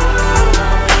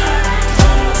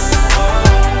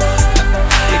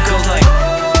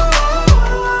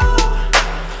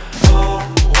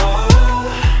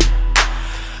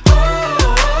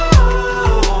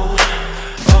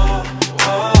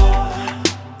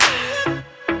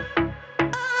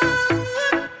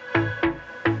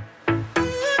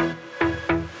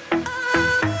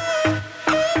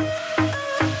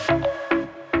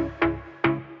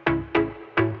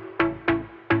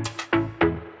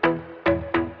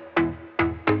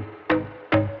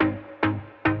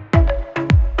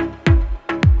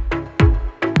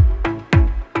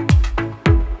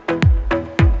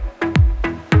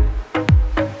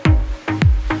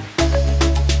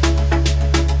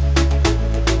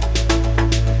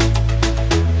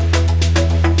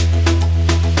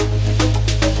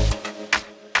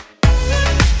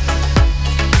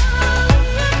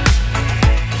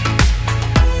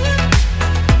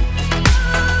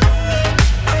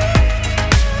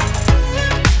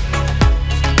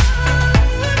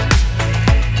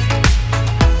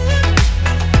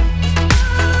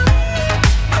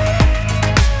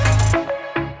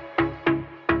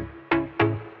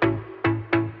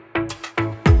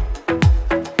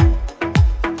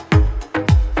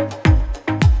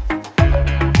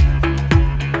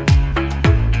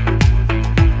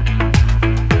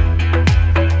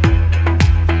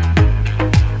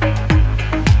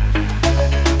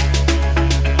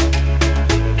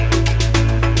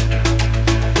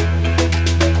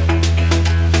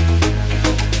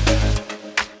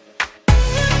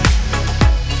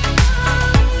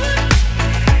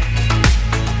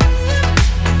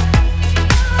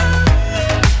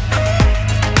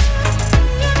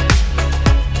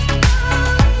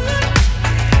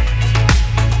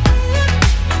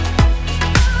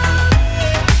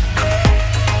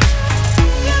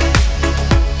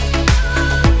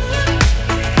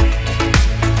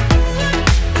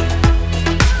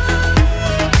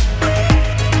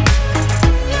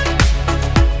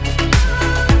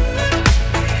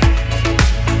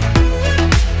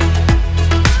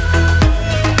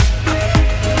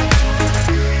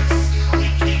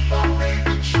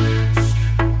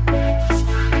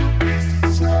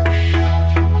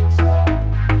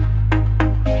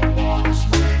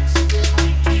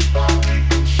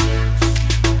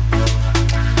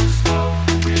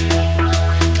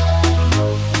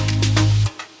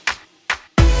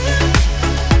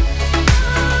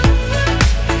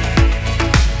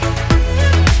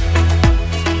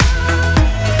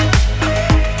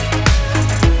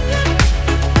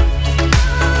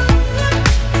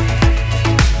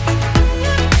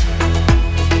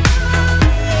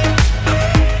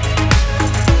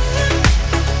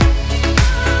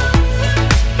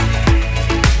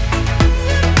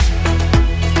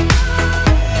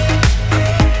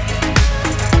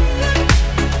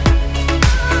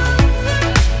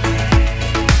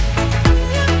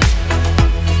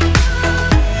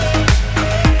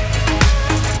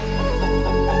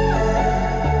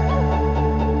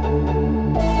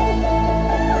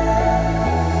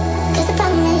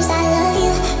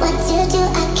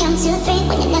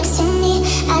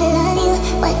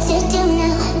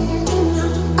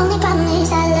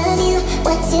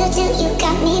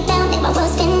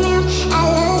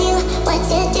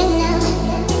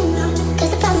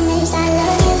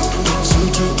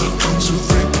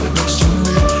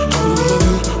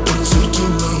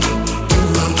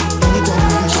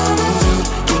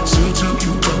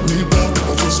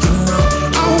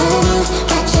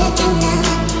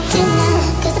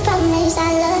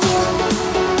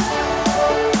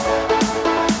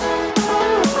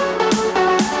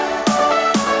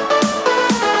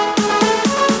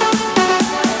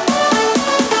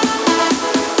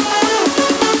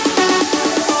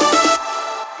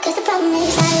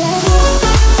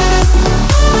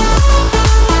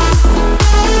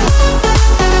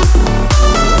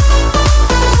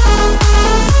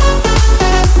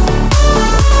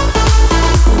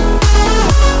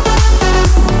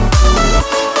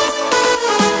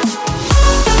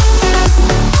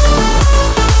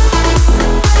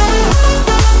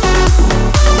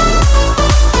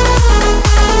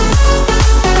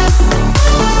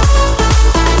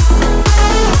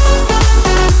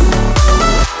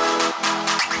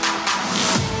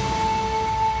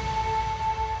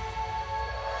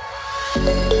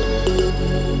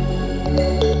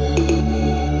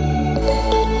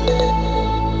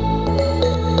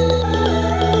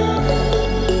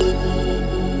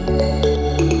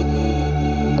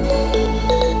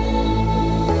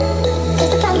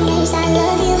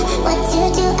 what to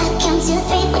do. I count to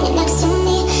three when you're next to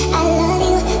me. I love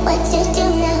you, what to do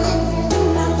now?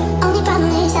 Only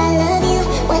problem is I love you,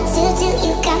 what to do?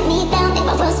 You got me bound, make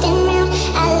my world spin round.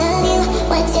 I love you,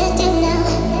 what to do now?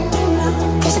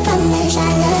 Cause the problem is I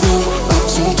love you, what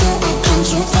to do? I count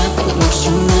to three when you're next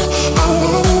to me. I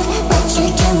love you, what to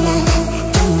do now?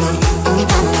 Only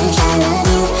problem is I love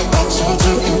you, what to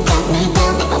do? You got me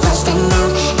bound, make my world spin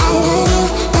round. I love you,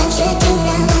 what to do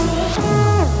now?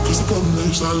 Cause the problem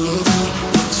is I love you,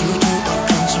 what to do? I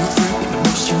count to three when you're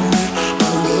next to me.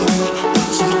 I love you, what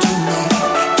to do now?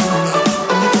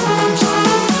 Only problem is I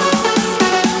love you.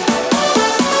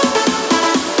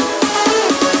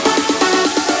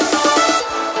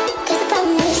 Cause the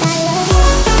problem is I love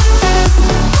you.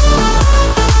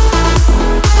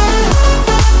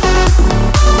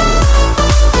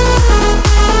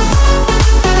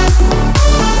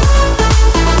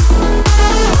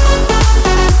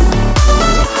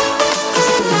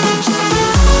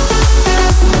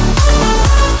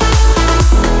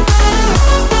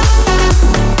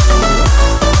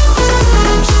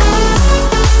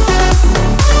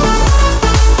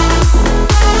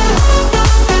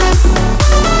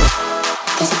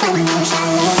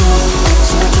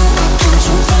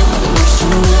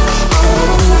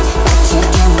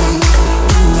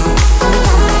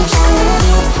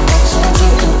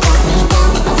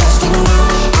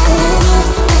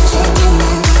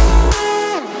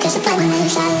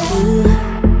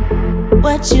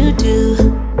 What you do,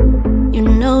 you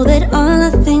know that all I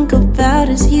think about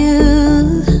is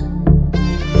you.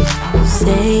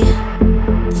 Say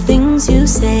the things you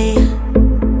say,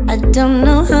 I don't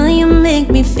know how you make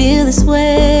me feel this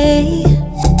way.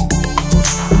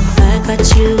 I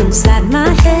got you inside my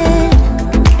head,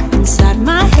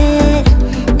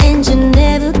 and you're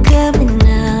never coming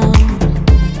out.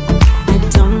 I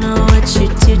don't know what you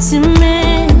do to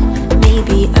me,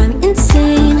 maybe I'm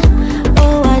insane.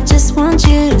 Oh, I just want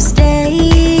you to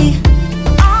stay.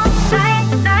 All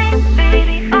night,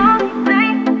 baby, all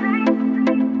night.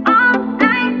 All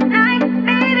night,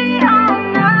 baby, all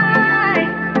night.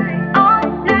 All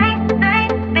night,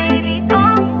 baby,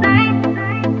 all night.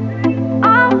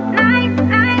 All night,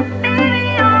 baby,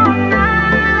 all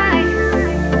night.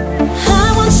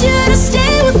 I want you to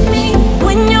stay with me.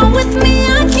 When you're with me, I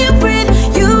can't breathe.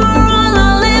 You are all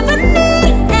I'll ever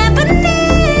need, ever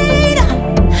need.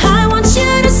 I want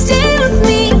you to stay with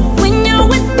me. When you're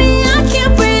with me, I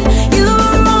can't breathe. You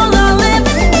are all I'll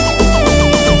ever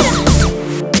need.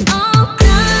 All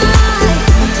night.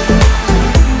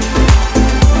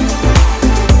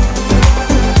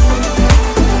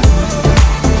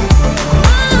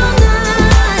 All night.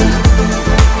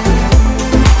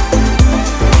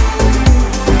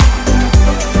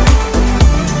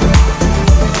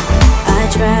 I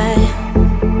try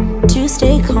to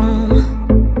stay calm,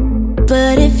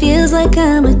 but it feels like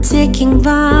I'm a ticking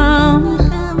bomb.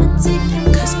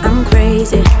 Cause I'm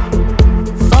crazy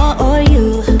for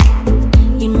you.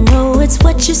 You know it's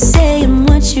what you say and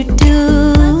what you do.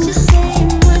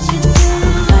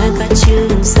 I got you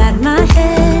inside my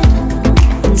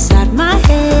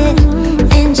head,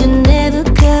 and you're never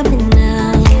coming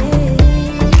out.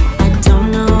 I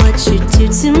don't know what you do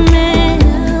to me,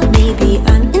 maybe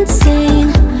I'm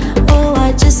insane. Oh,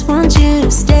 I just want you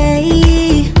to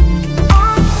stay.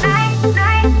 All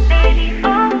night, baby,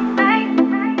 all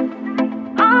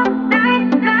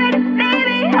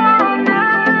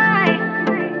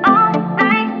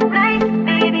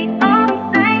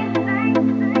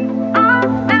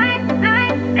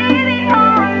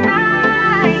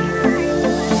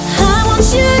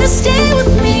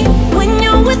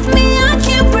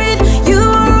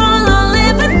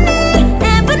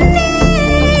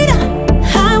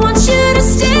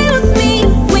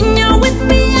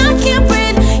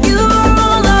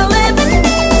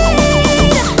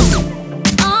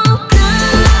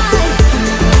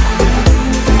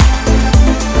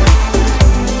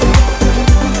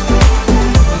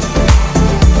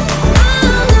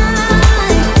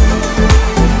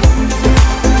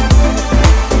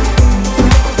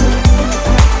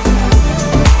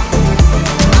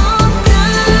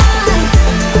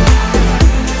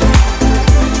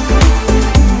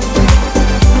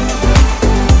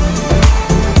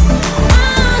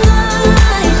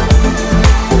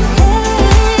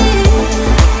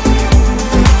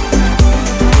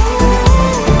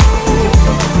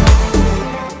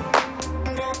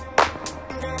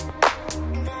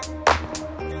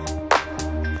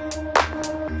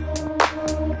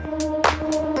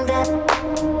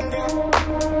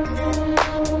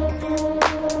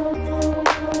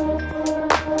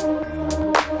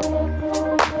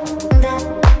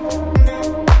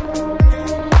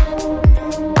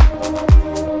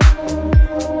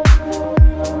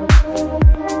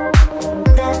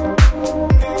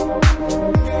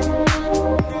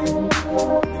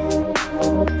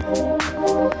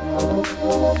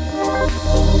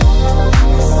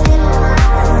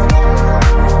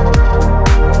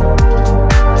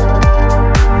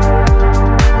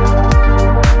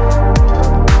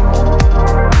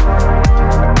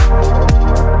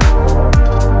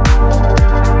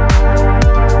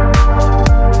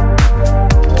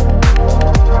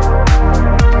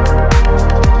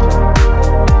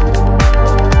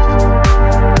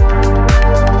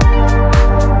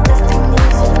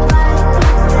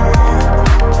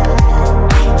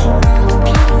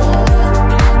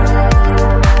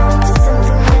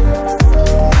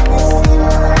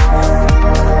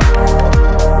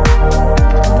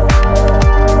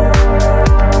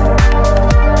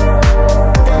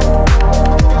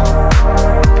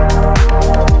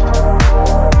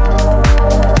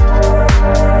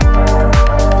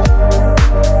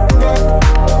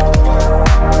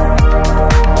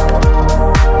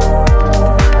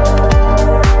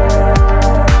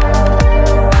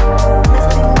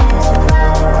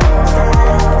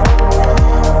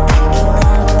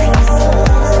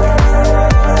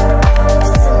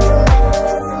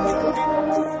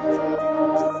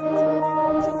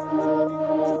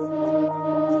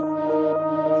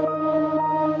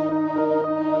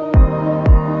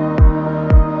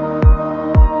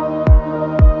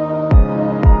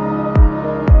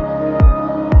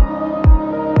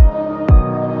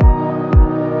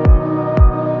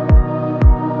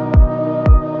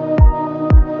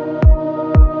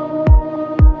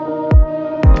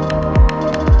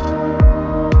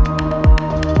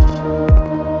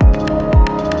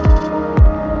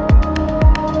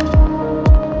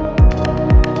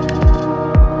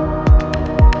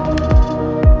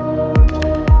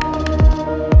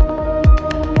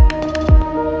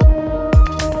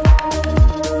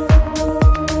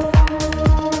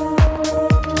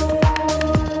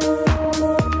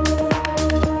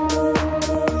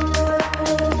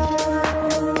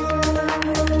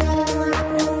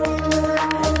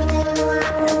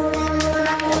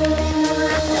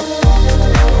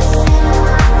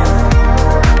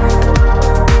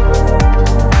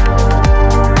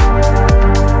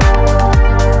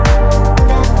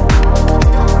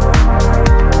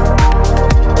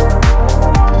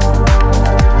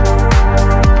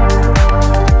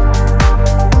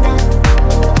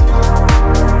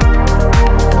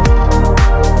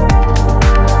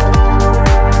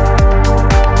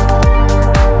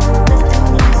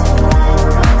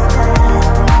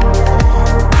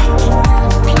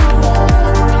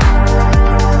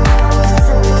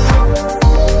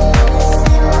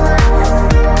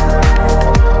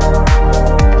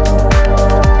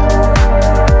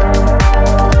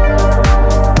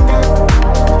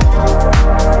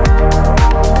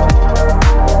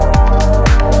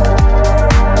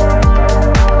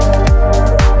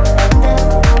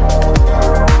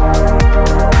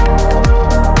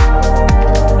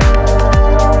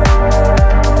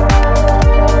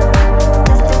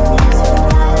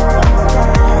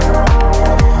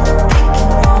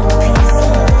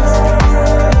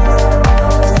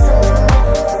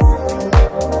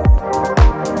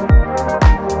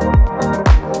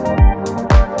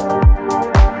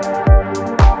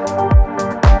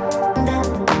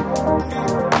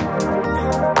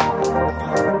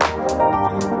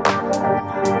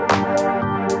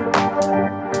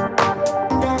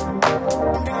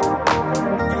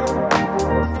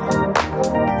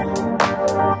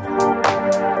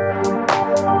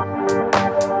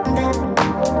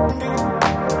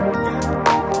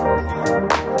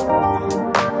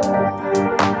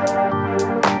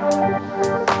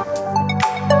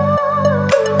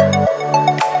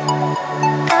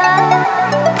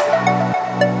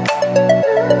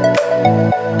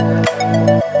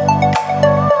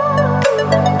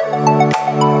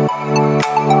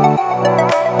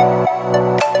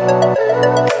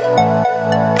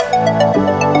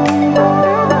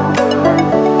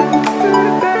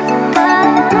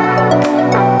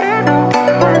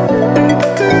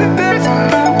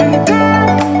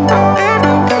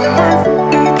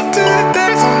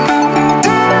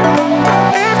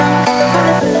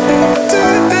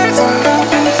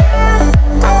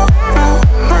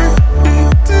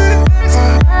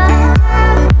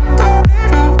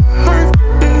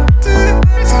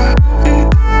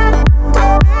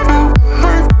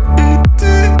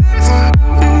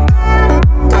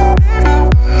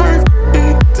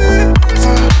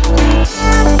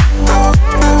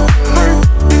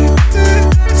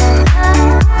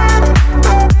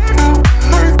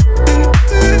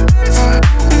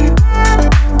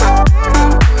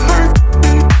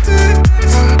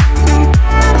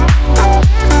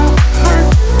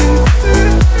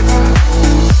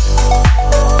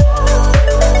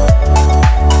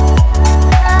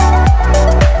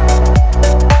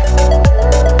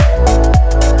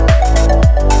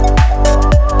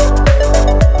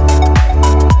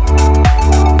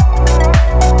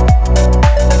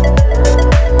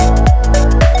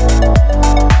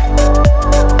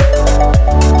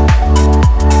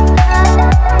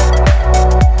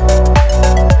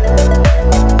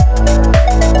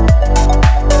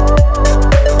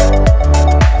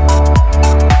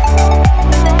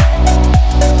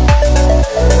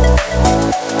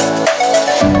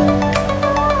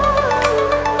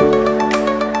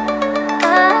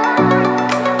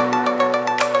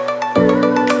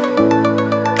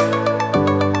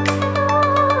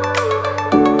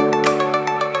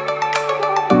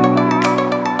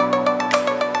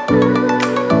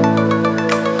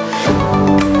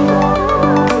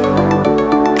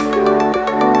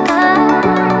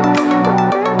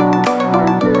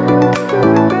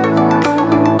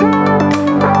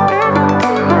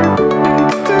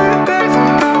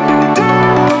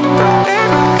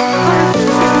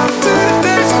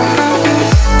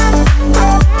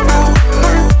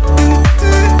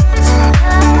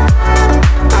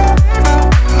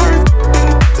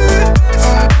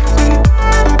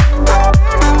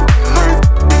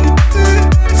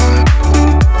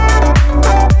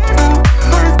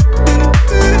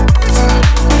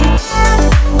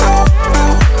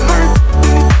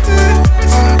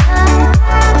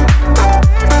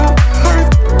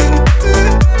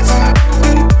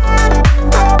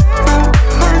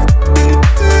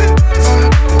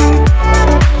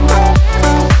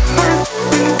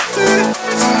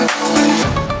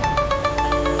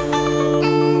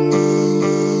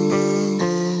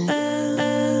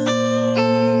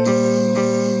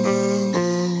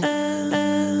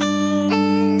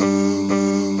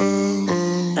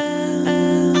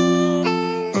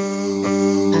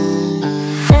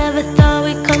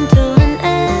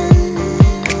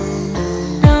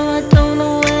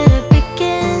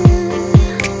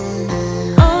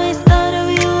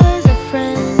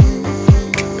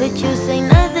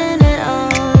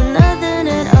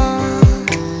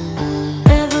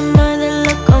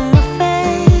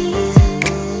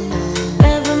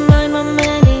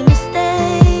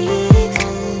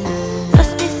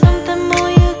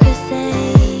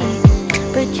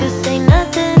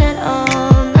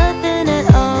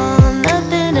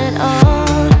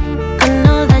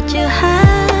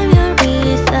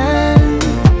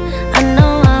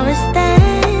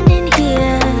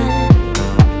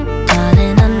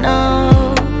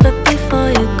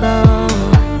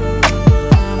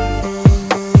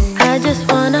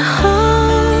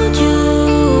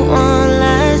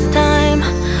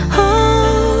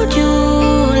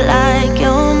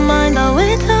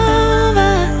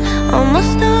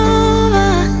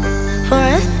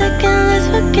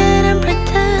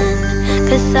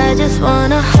I just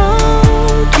wanna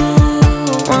hold you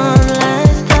one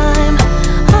last time.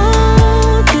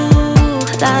 Hold you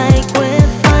like we're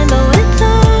fine, though it's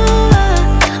over,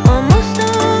 almost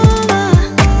over.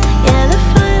 Yeah, the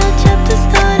final chapter's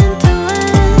starting to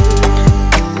end,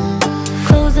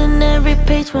 closing every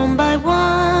page one by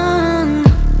one.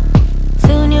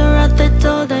 Soon you're out the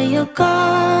door, then you're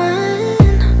gone.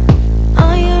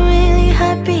 Are you really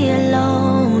happy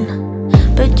alone?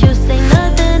 But you say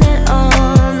nothing at all,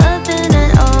 nothing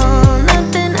at all,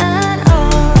 nothing at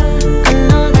all. I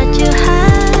know that you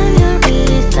have your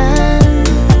reasons.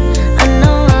 I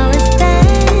know I was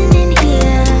standing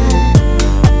here,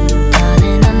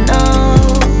 darling, I know.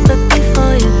 But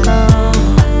before you go,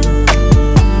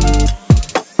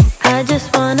 I just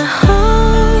wanna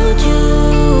hold you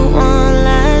one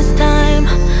last time.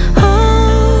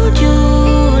 Hold you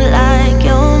like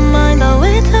you're mine, though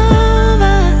it's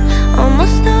over,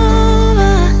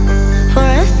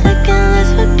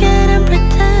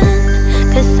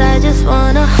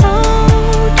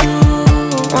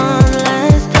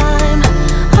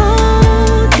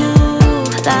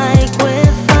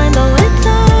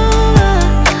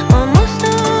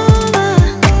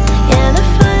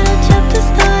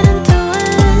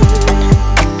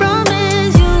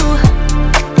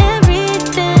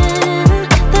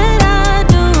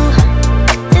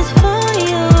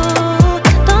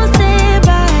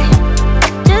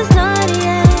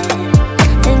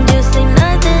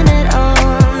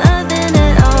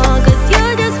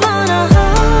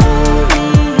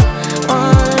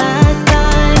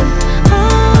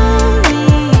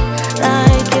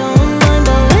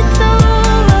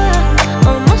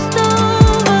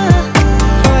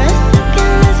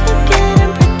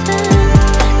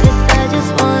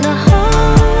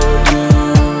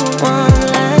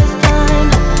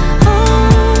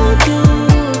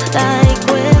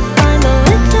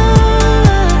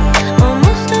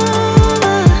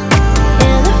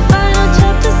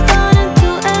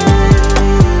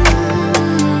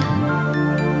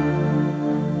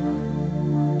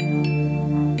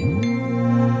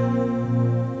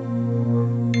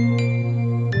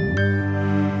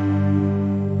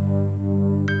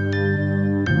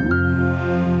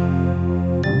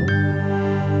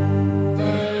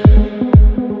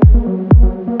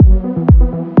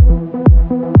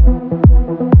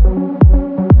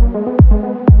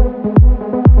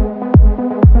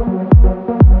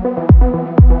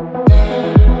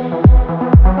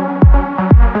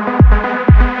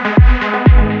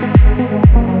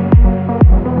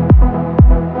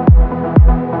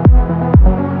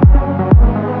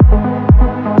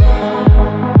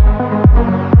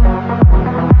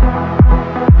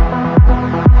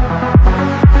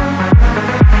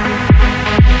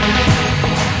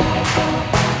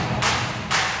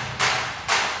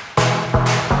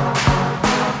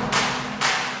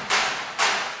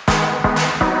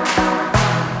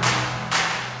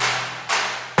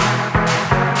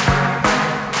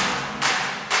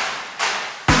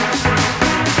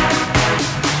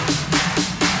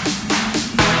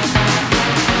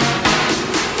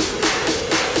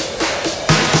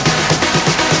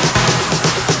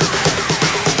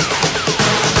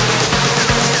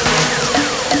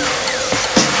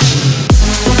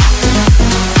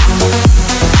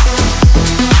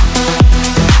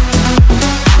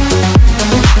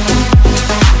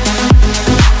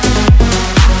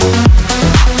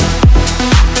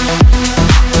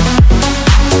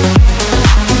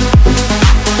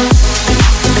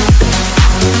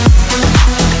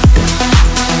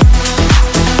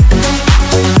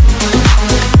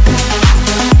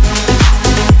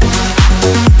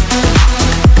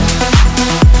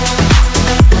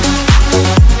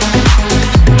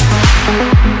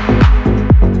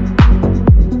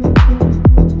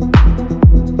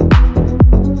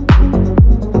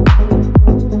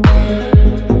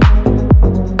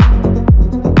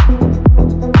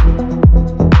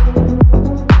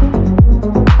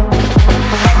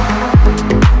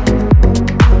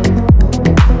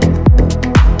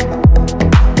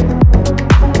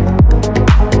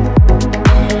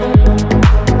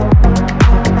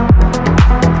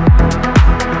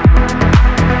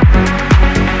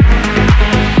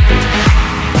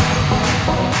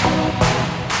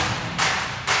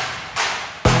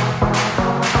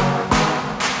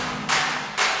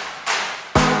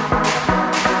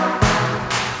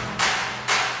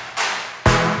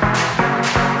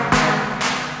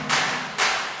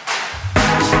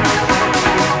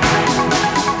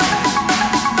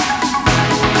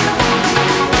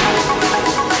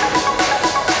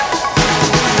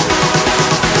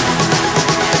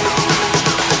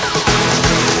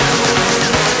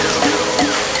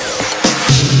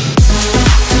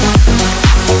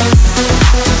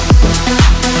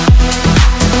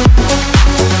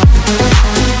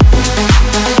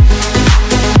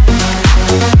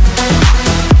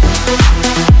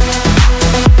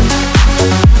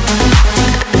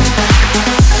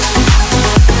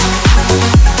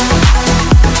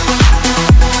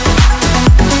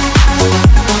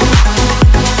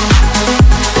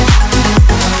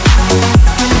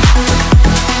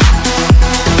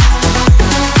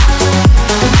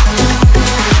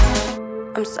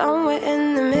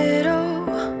 the middle,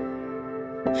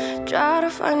 try to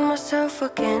find myself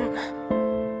again.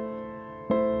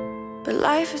 But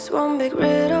life is one big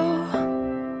riddle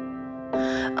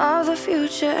of the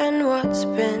future and what's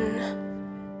been.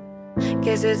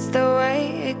 Guess it's the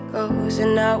way it goes,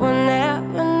 and I will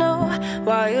never know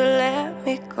why you let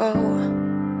me go.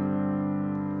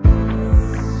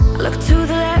 Look to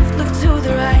the left, look to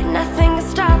the right, nothing can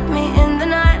stop me in the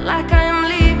night, like I am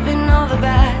leaving all the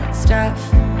bad stuff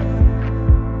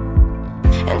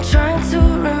and trying to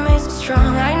remain so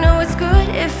strong. I know it's good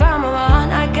if I'm alone.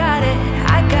 I got it,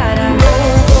 I gotta go,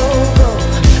 go, go,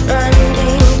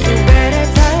 running to better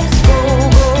times. Go,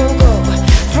 go, go,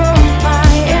 from my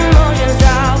emotions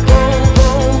I'll go, go,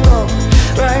 go,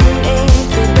 running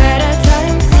to better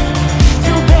times,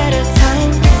 to better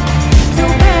times, to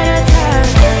better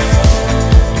times,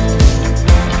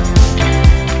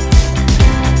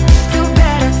 to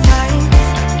better times,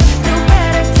 to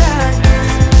better times,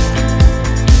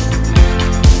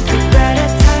 to better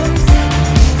times,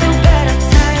 to better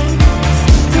times,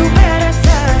 to better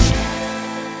times.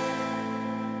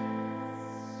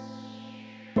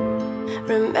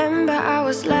 Remember I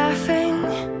was laughing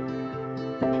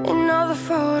in all the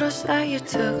photos that you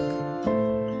took,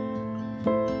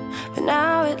 but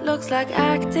now it looks like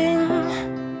acting,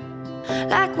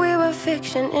 like we were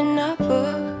fiction in a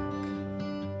book.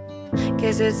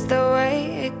 Guess it's the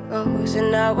way it goes,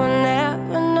 and I will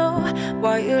never know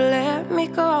why you let me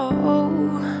go.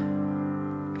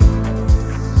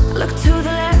 Look to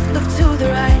the left, look to the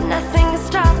right, nothing can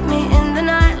stop me in the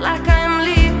night, like I am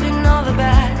leaving all the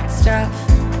bad stuff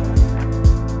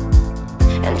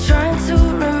and trying to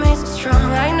remain so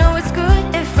strong. I know it's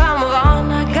good if I'm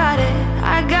alone. I got it,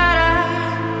 I gotta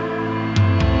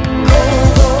go,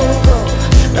 go, go,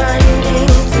 running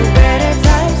to better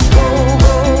times. Go,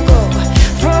 go, go,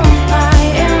 from my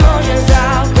emotions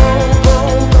I'll go, go,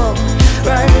 go,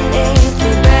 running to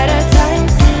better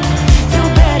times, to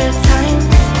better times,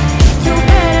 to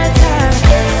better times,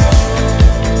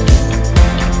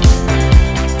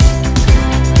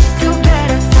 to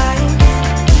better times,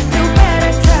 to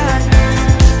better times,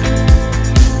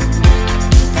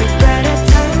 to better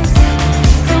times,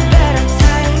 to better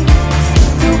times,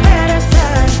 to better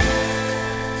times.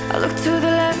 I look to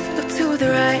the left, look to the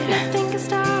right, nothing can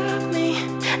stop me,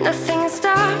 nothing can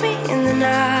stop me in the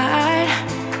night.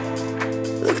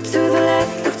 Look to the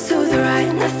left, look to the right,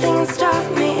 nothing can stop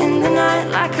me in the night,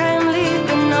 like I am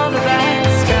leaving all the bad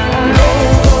stuff. Go,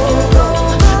 go, go,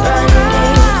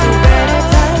 running to better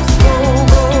times. Go,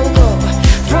 go, go,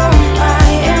 from my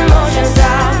emotions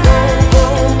I'll go, go,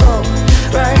 go,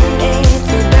 running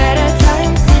to better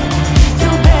times, to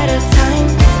better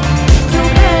times, to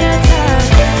better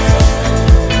times, to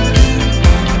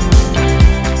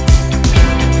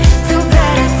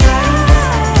better times,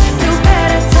 to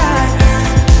better times,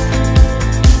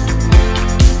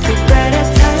 to better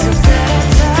times, to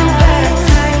better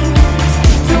times,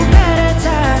 to better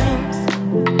times.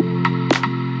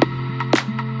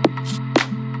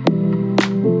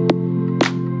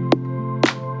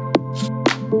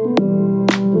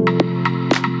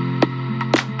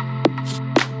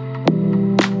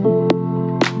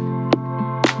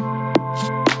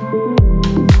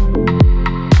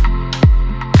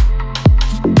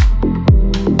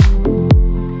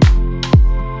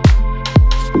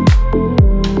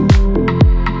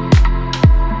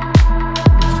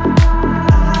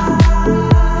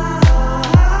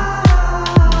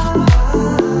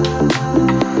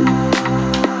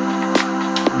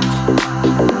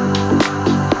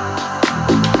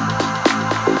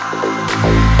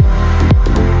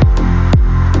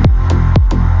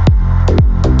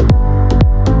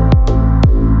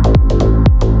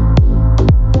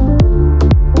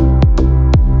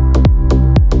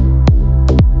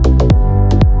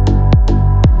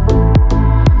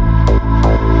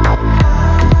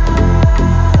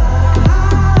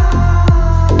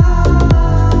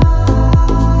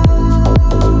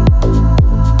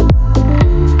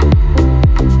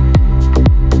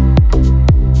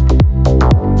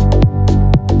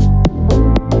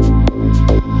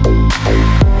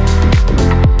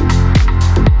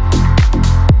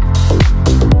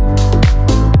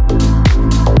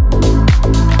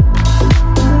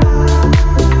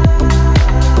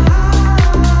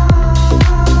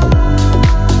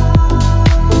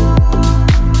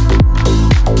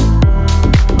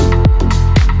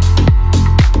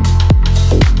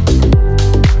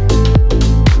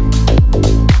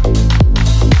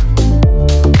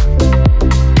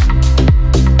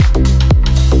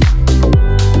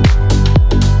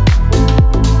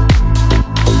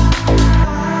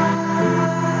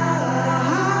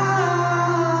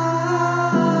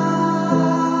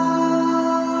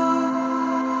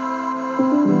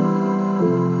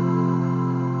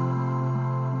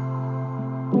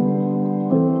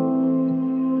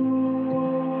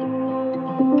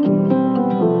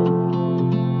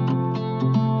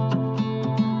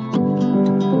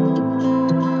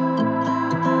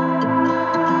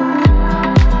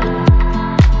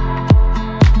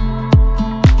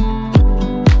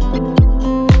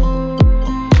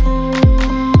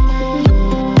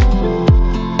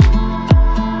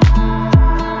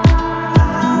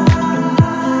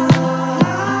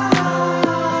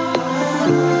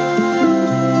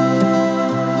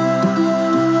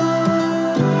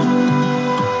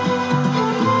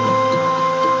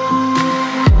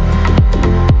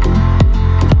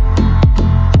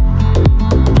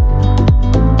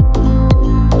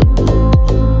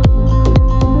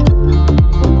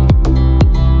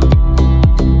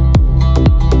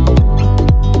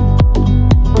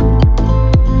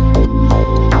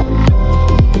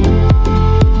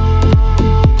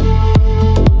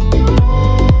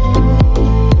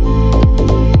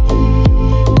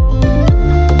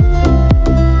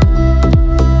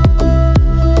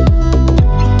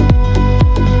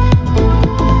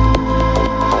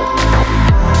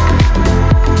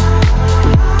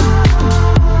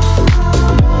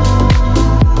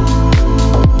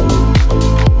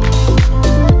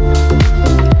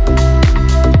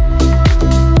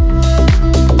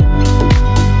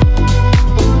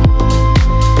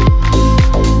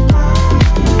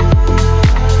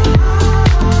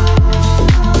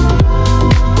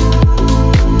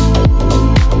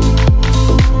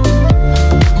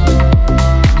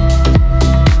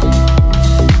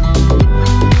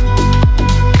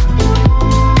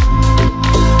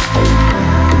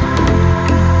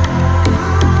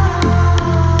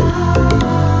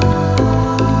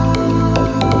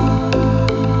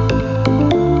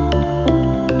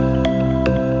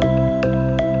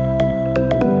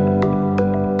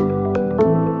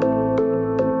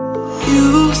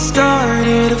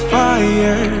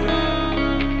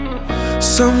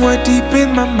 somewhere deep in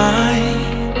my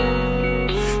mind.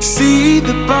 See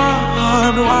the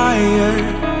barbed wire,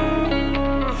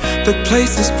 the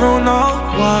place is thrown all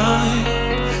wide.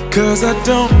 'Cause I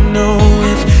don't know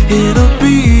if it'll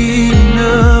be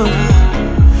enough,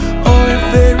 or if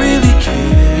they really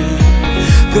care.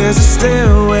 There's a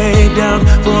stairway down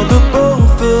for the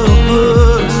both of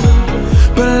us,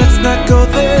 but let's not go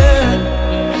there.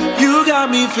 You got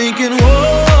me thinking,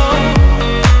 whoa,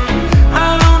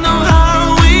 I don't know how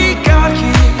we got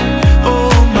here.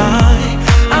 Oh my,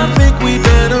 I think we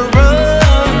better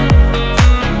run.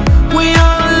 We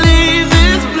ought to leave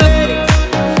this place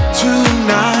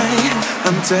tonight,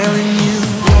 I'm telling you.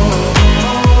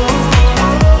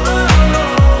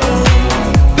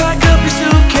 Pack up your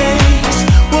suitcase,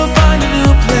 we'll find a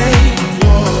new place.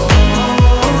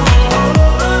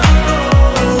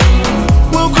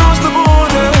 We'll cross the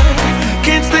border,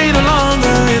 can't stay no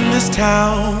longer in this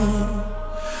town.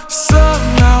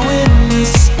 Somehow in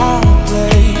this small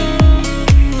place,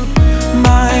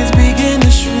 minds begin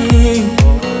to shrink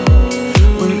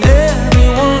when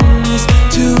everyone is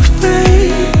too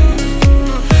fake.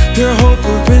 Your hope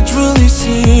eventually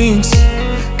sinks,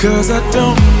 'cause I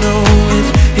don't know if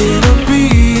it'll be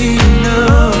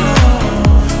enough,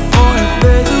 or if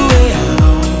there's a way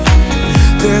out.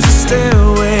 There's a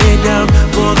stairway down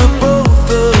for the both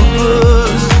of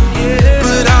us,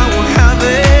 but I won't have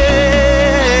it.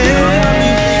 You got me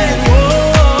thinking,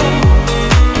 whoa,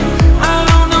 I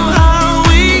don't know how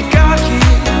we got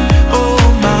here. Oh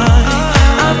my,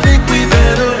 I think we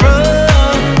better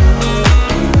run.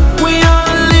 We ought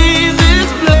to leave this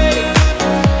place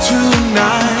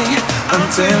tonight, I'm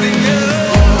telling you.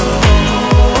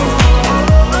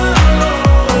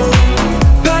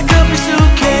 Pack up your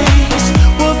suitcase,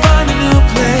 we'll find a new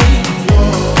place.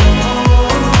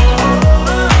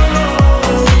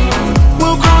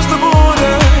 We'll cross the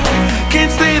border,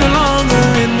 can't stay no longer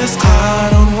in this town. I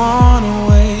don't wanna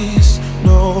waste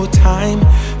no time,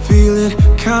 feel it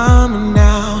coming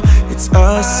now, it's a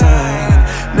sign.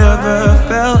 Never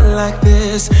felt like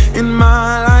this in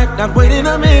my life, not waiting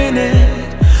a minute,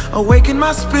 awaken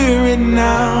my spirit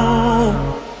now.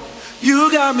 You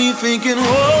got me thinking,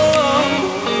 whoa,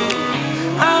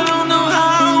 I don't know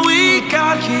how we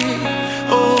got here.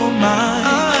 Oh my,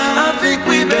 I think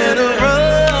we better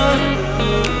run.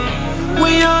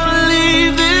 We ought to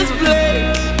leave this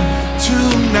place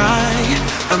tonight,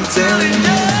 I'm telling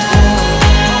you.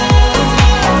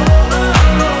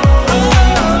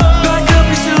 Pack up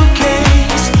your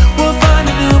suitcase, we'll find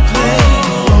a new place.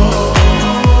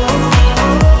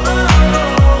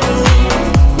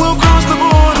 We'll cross the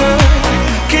border,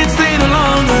 can't stay no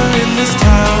longer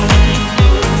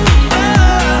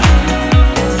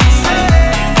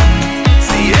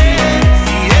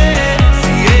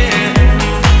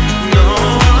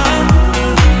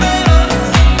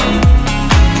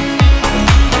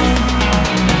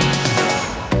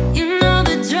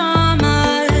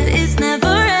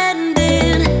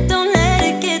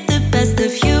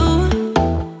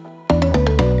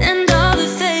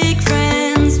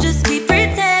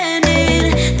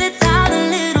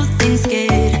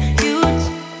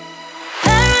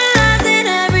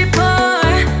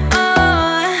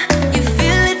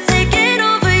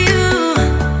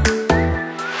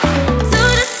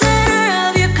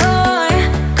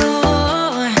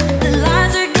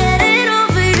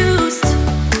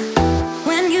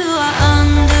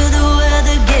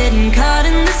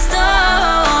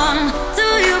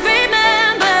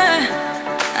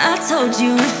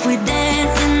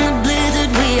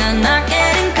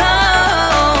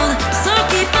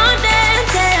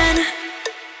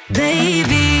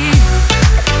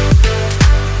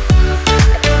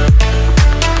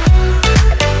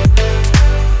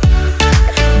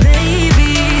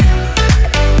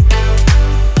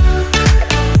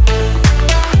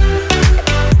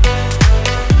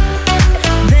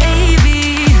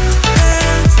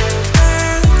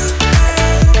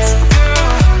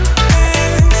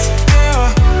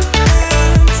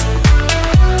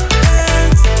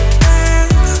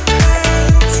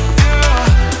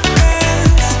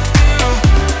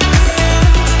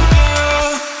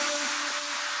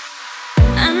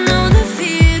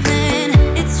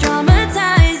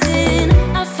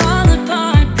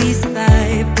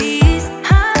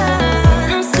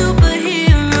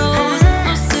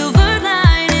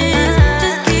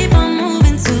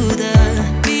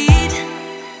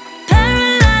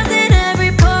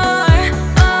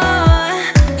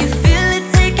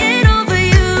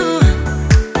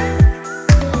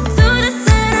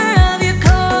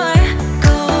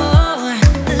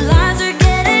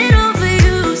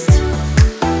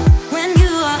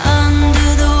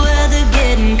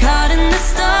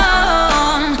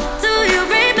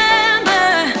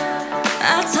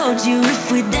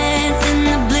dance in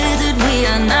the blizzard, we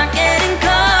are not getting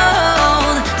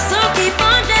cold. So keep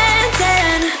on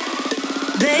dancing,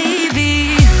 baby.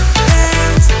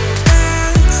 Dance,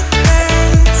 dance,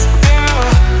 dance, yeah.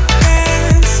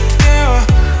 Dance, yeah.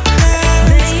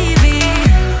 Baby,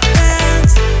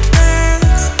 Dance,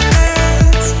 dance,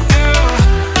 dance, yeah.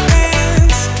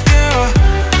 Dance, yeah.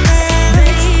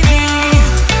 baby.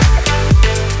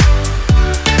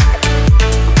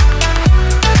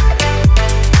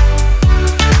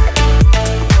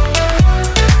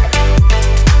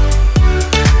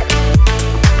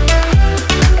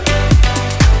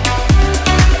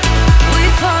 We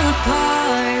fall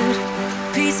apart,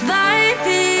 piece by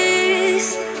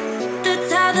piece.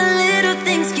 That's how the little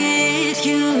things get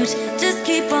huge. Just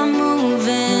keep on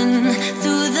moving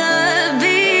through the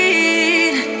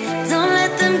beat. Don't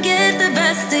let them get the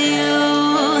best of you.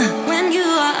 When you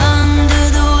are under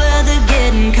the weather,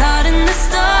 getting caught in the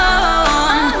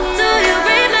storm. Do you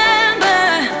remember?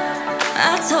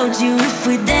 I told you if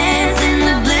we dance in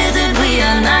the blizzard, we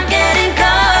are not getting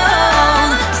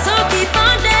cold. So keep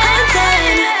on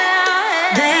dancing,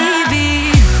 baby.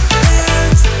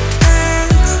 Dance,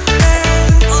 dance, dance,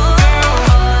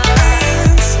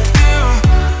 dance, yeah.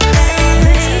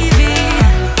 Baby,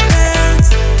 Dance,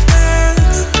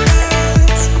 dance,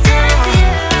 dance,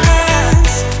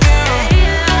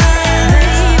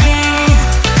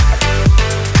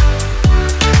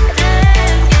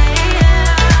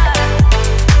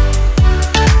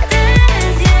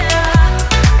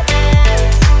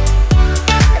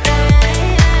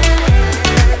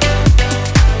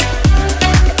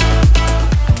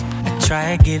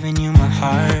 Tried giving you my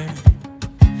heart.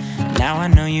 Now I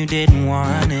know you didn't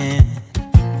want it.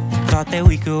 Thought that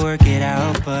we could work it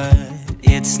out, but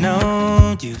it's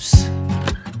no use.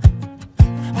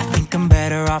 I think I'm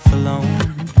better off alone.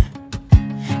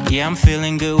 Yeah, I'm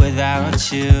feeling good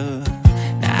without you.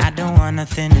 Now I don't want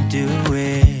nothing to do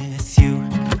with you.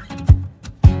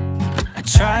 I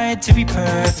tried to be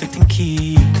perfect and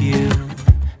keep you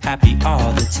happy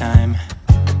all the time,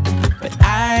 but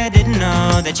I didn't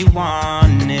know that you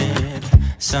wanted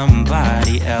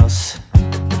somebody else.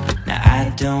 Now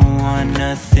I don't want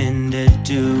nothing to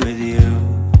do with you.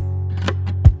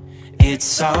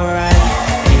 It's alright,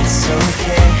 it's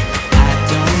okay. I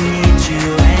don't need you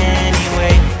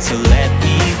anyway, so let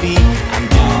me be. I'm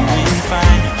doing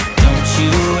fine. Don't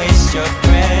you waste your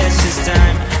precious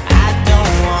time. I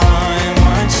don't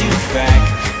want you back.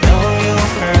 No, you'll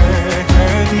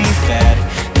hurt me bad.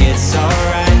 It's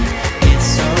alright,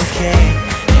 it's okay,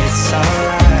 it's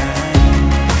alright.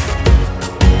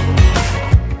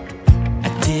 I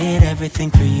did everything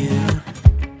for you,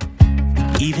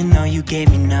 even though you gave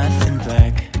me nothing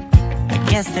back. I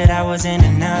guess that I wasn't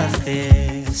enough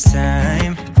this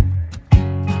time.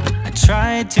 I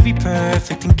tried to be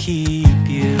perfect and keep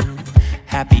you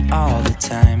happy all the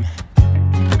time,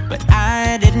 but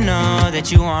I didn't know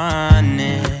that you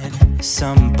wanted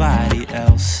somebody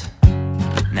else.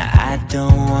 Now I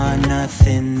don't want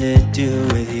nothing to do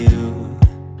with you.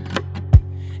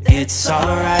 It's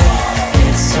alright,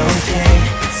 it's okay.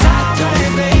 I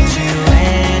don't need you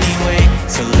anyway,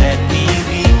 so let me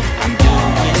be. I'm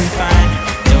doing fine.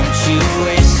 Don't you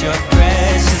waste your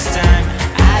precious time.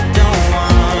 I don't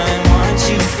want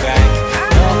you back.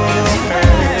 No, you'll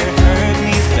hurt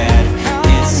me bad.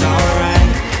 It's alright,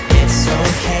 it's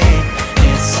okay,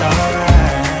 it's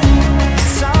alright.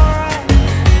 It's alright.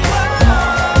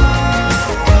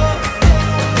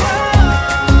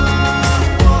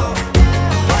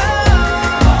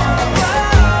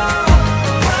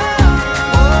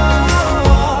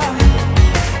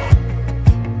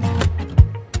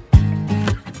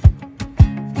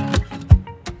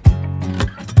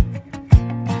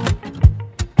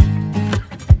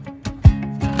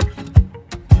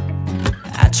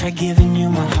 I tried giving you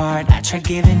my heart, I tried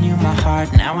giving you my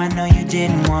heart. Now I know you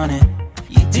didn't want it,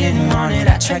 you didn't want it.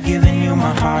 I tried giving you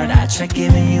my heart, I tried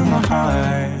giving you my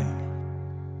heart.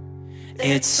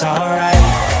 It's alright,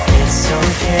 it's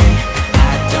okay.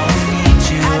 I don't need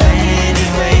you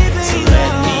anyway, so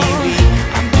let me be.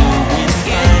 I'm doing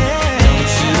fine. Don't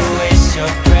you waste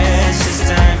your precious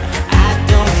time. I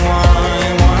don't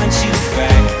want you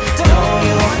back. No,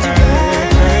 you'll hurt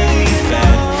me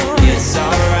bad. It's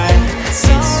alright, it's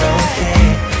okay,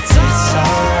 it's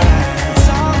alright.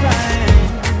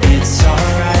 It's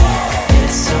alright,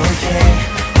 it's okay.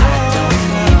 I don't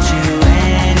need you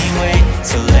anyway,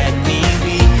 so let me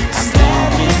be. I'm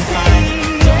doing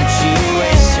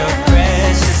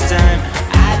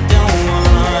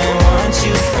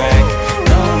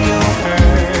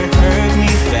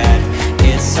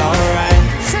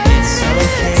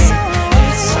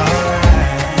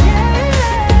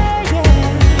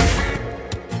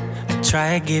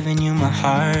tried giving you my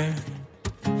heart.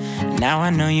 Now I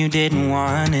know you didn't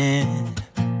want it.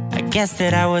 I guess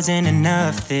that I wasn't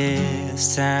enough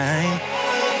this time.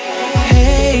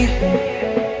 Hey,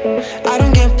 I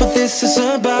don't get what this is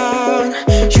about.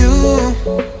 You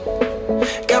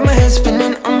got my head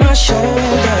spinning on my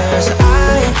shoulders.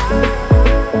 I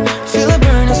feel a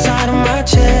burn inside of my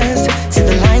chest. See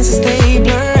the lines as they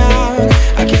blur out.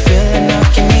 I can feel it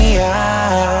knocking me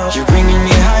out. You're bringing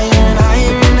me higher and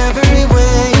higher in every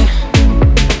way.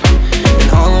 And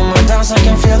all of my doubts, I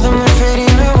can feel them, they're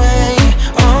fading away.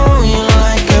 Oh, you're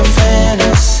like a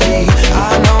fantasy.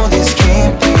 I know this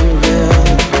can't be real.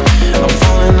 I'm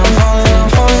falling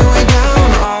way down,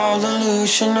 all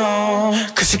delusional.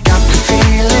 Cause you got me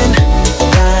feeling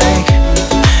like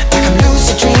I'm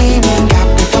lucid dreaming. Got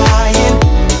me flying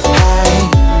high.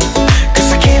 Cause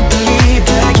I can't believe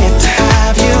that I get to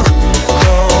have you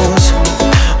close.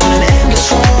 On an endless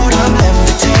road, I'm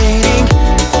levitating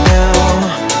now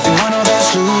in one of those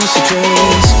lucid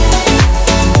dreams.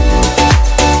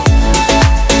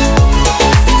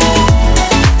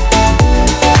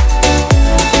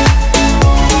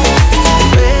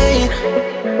 Wait,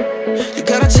 you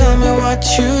gotta tell me what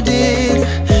you did.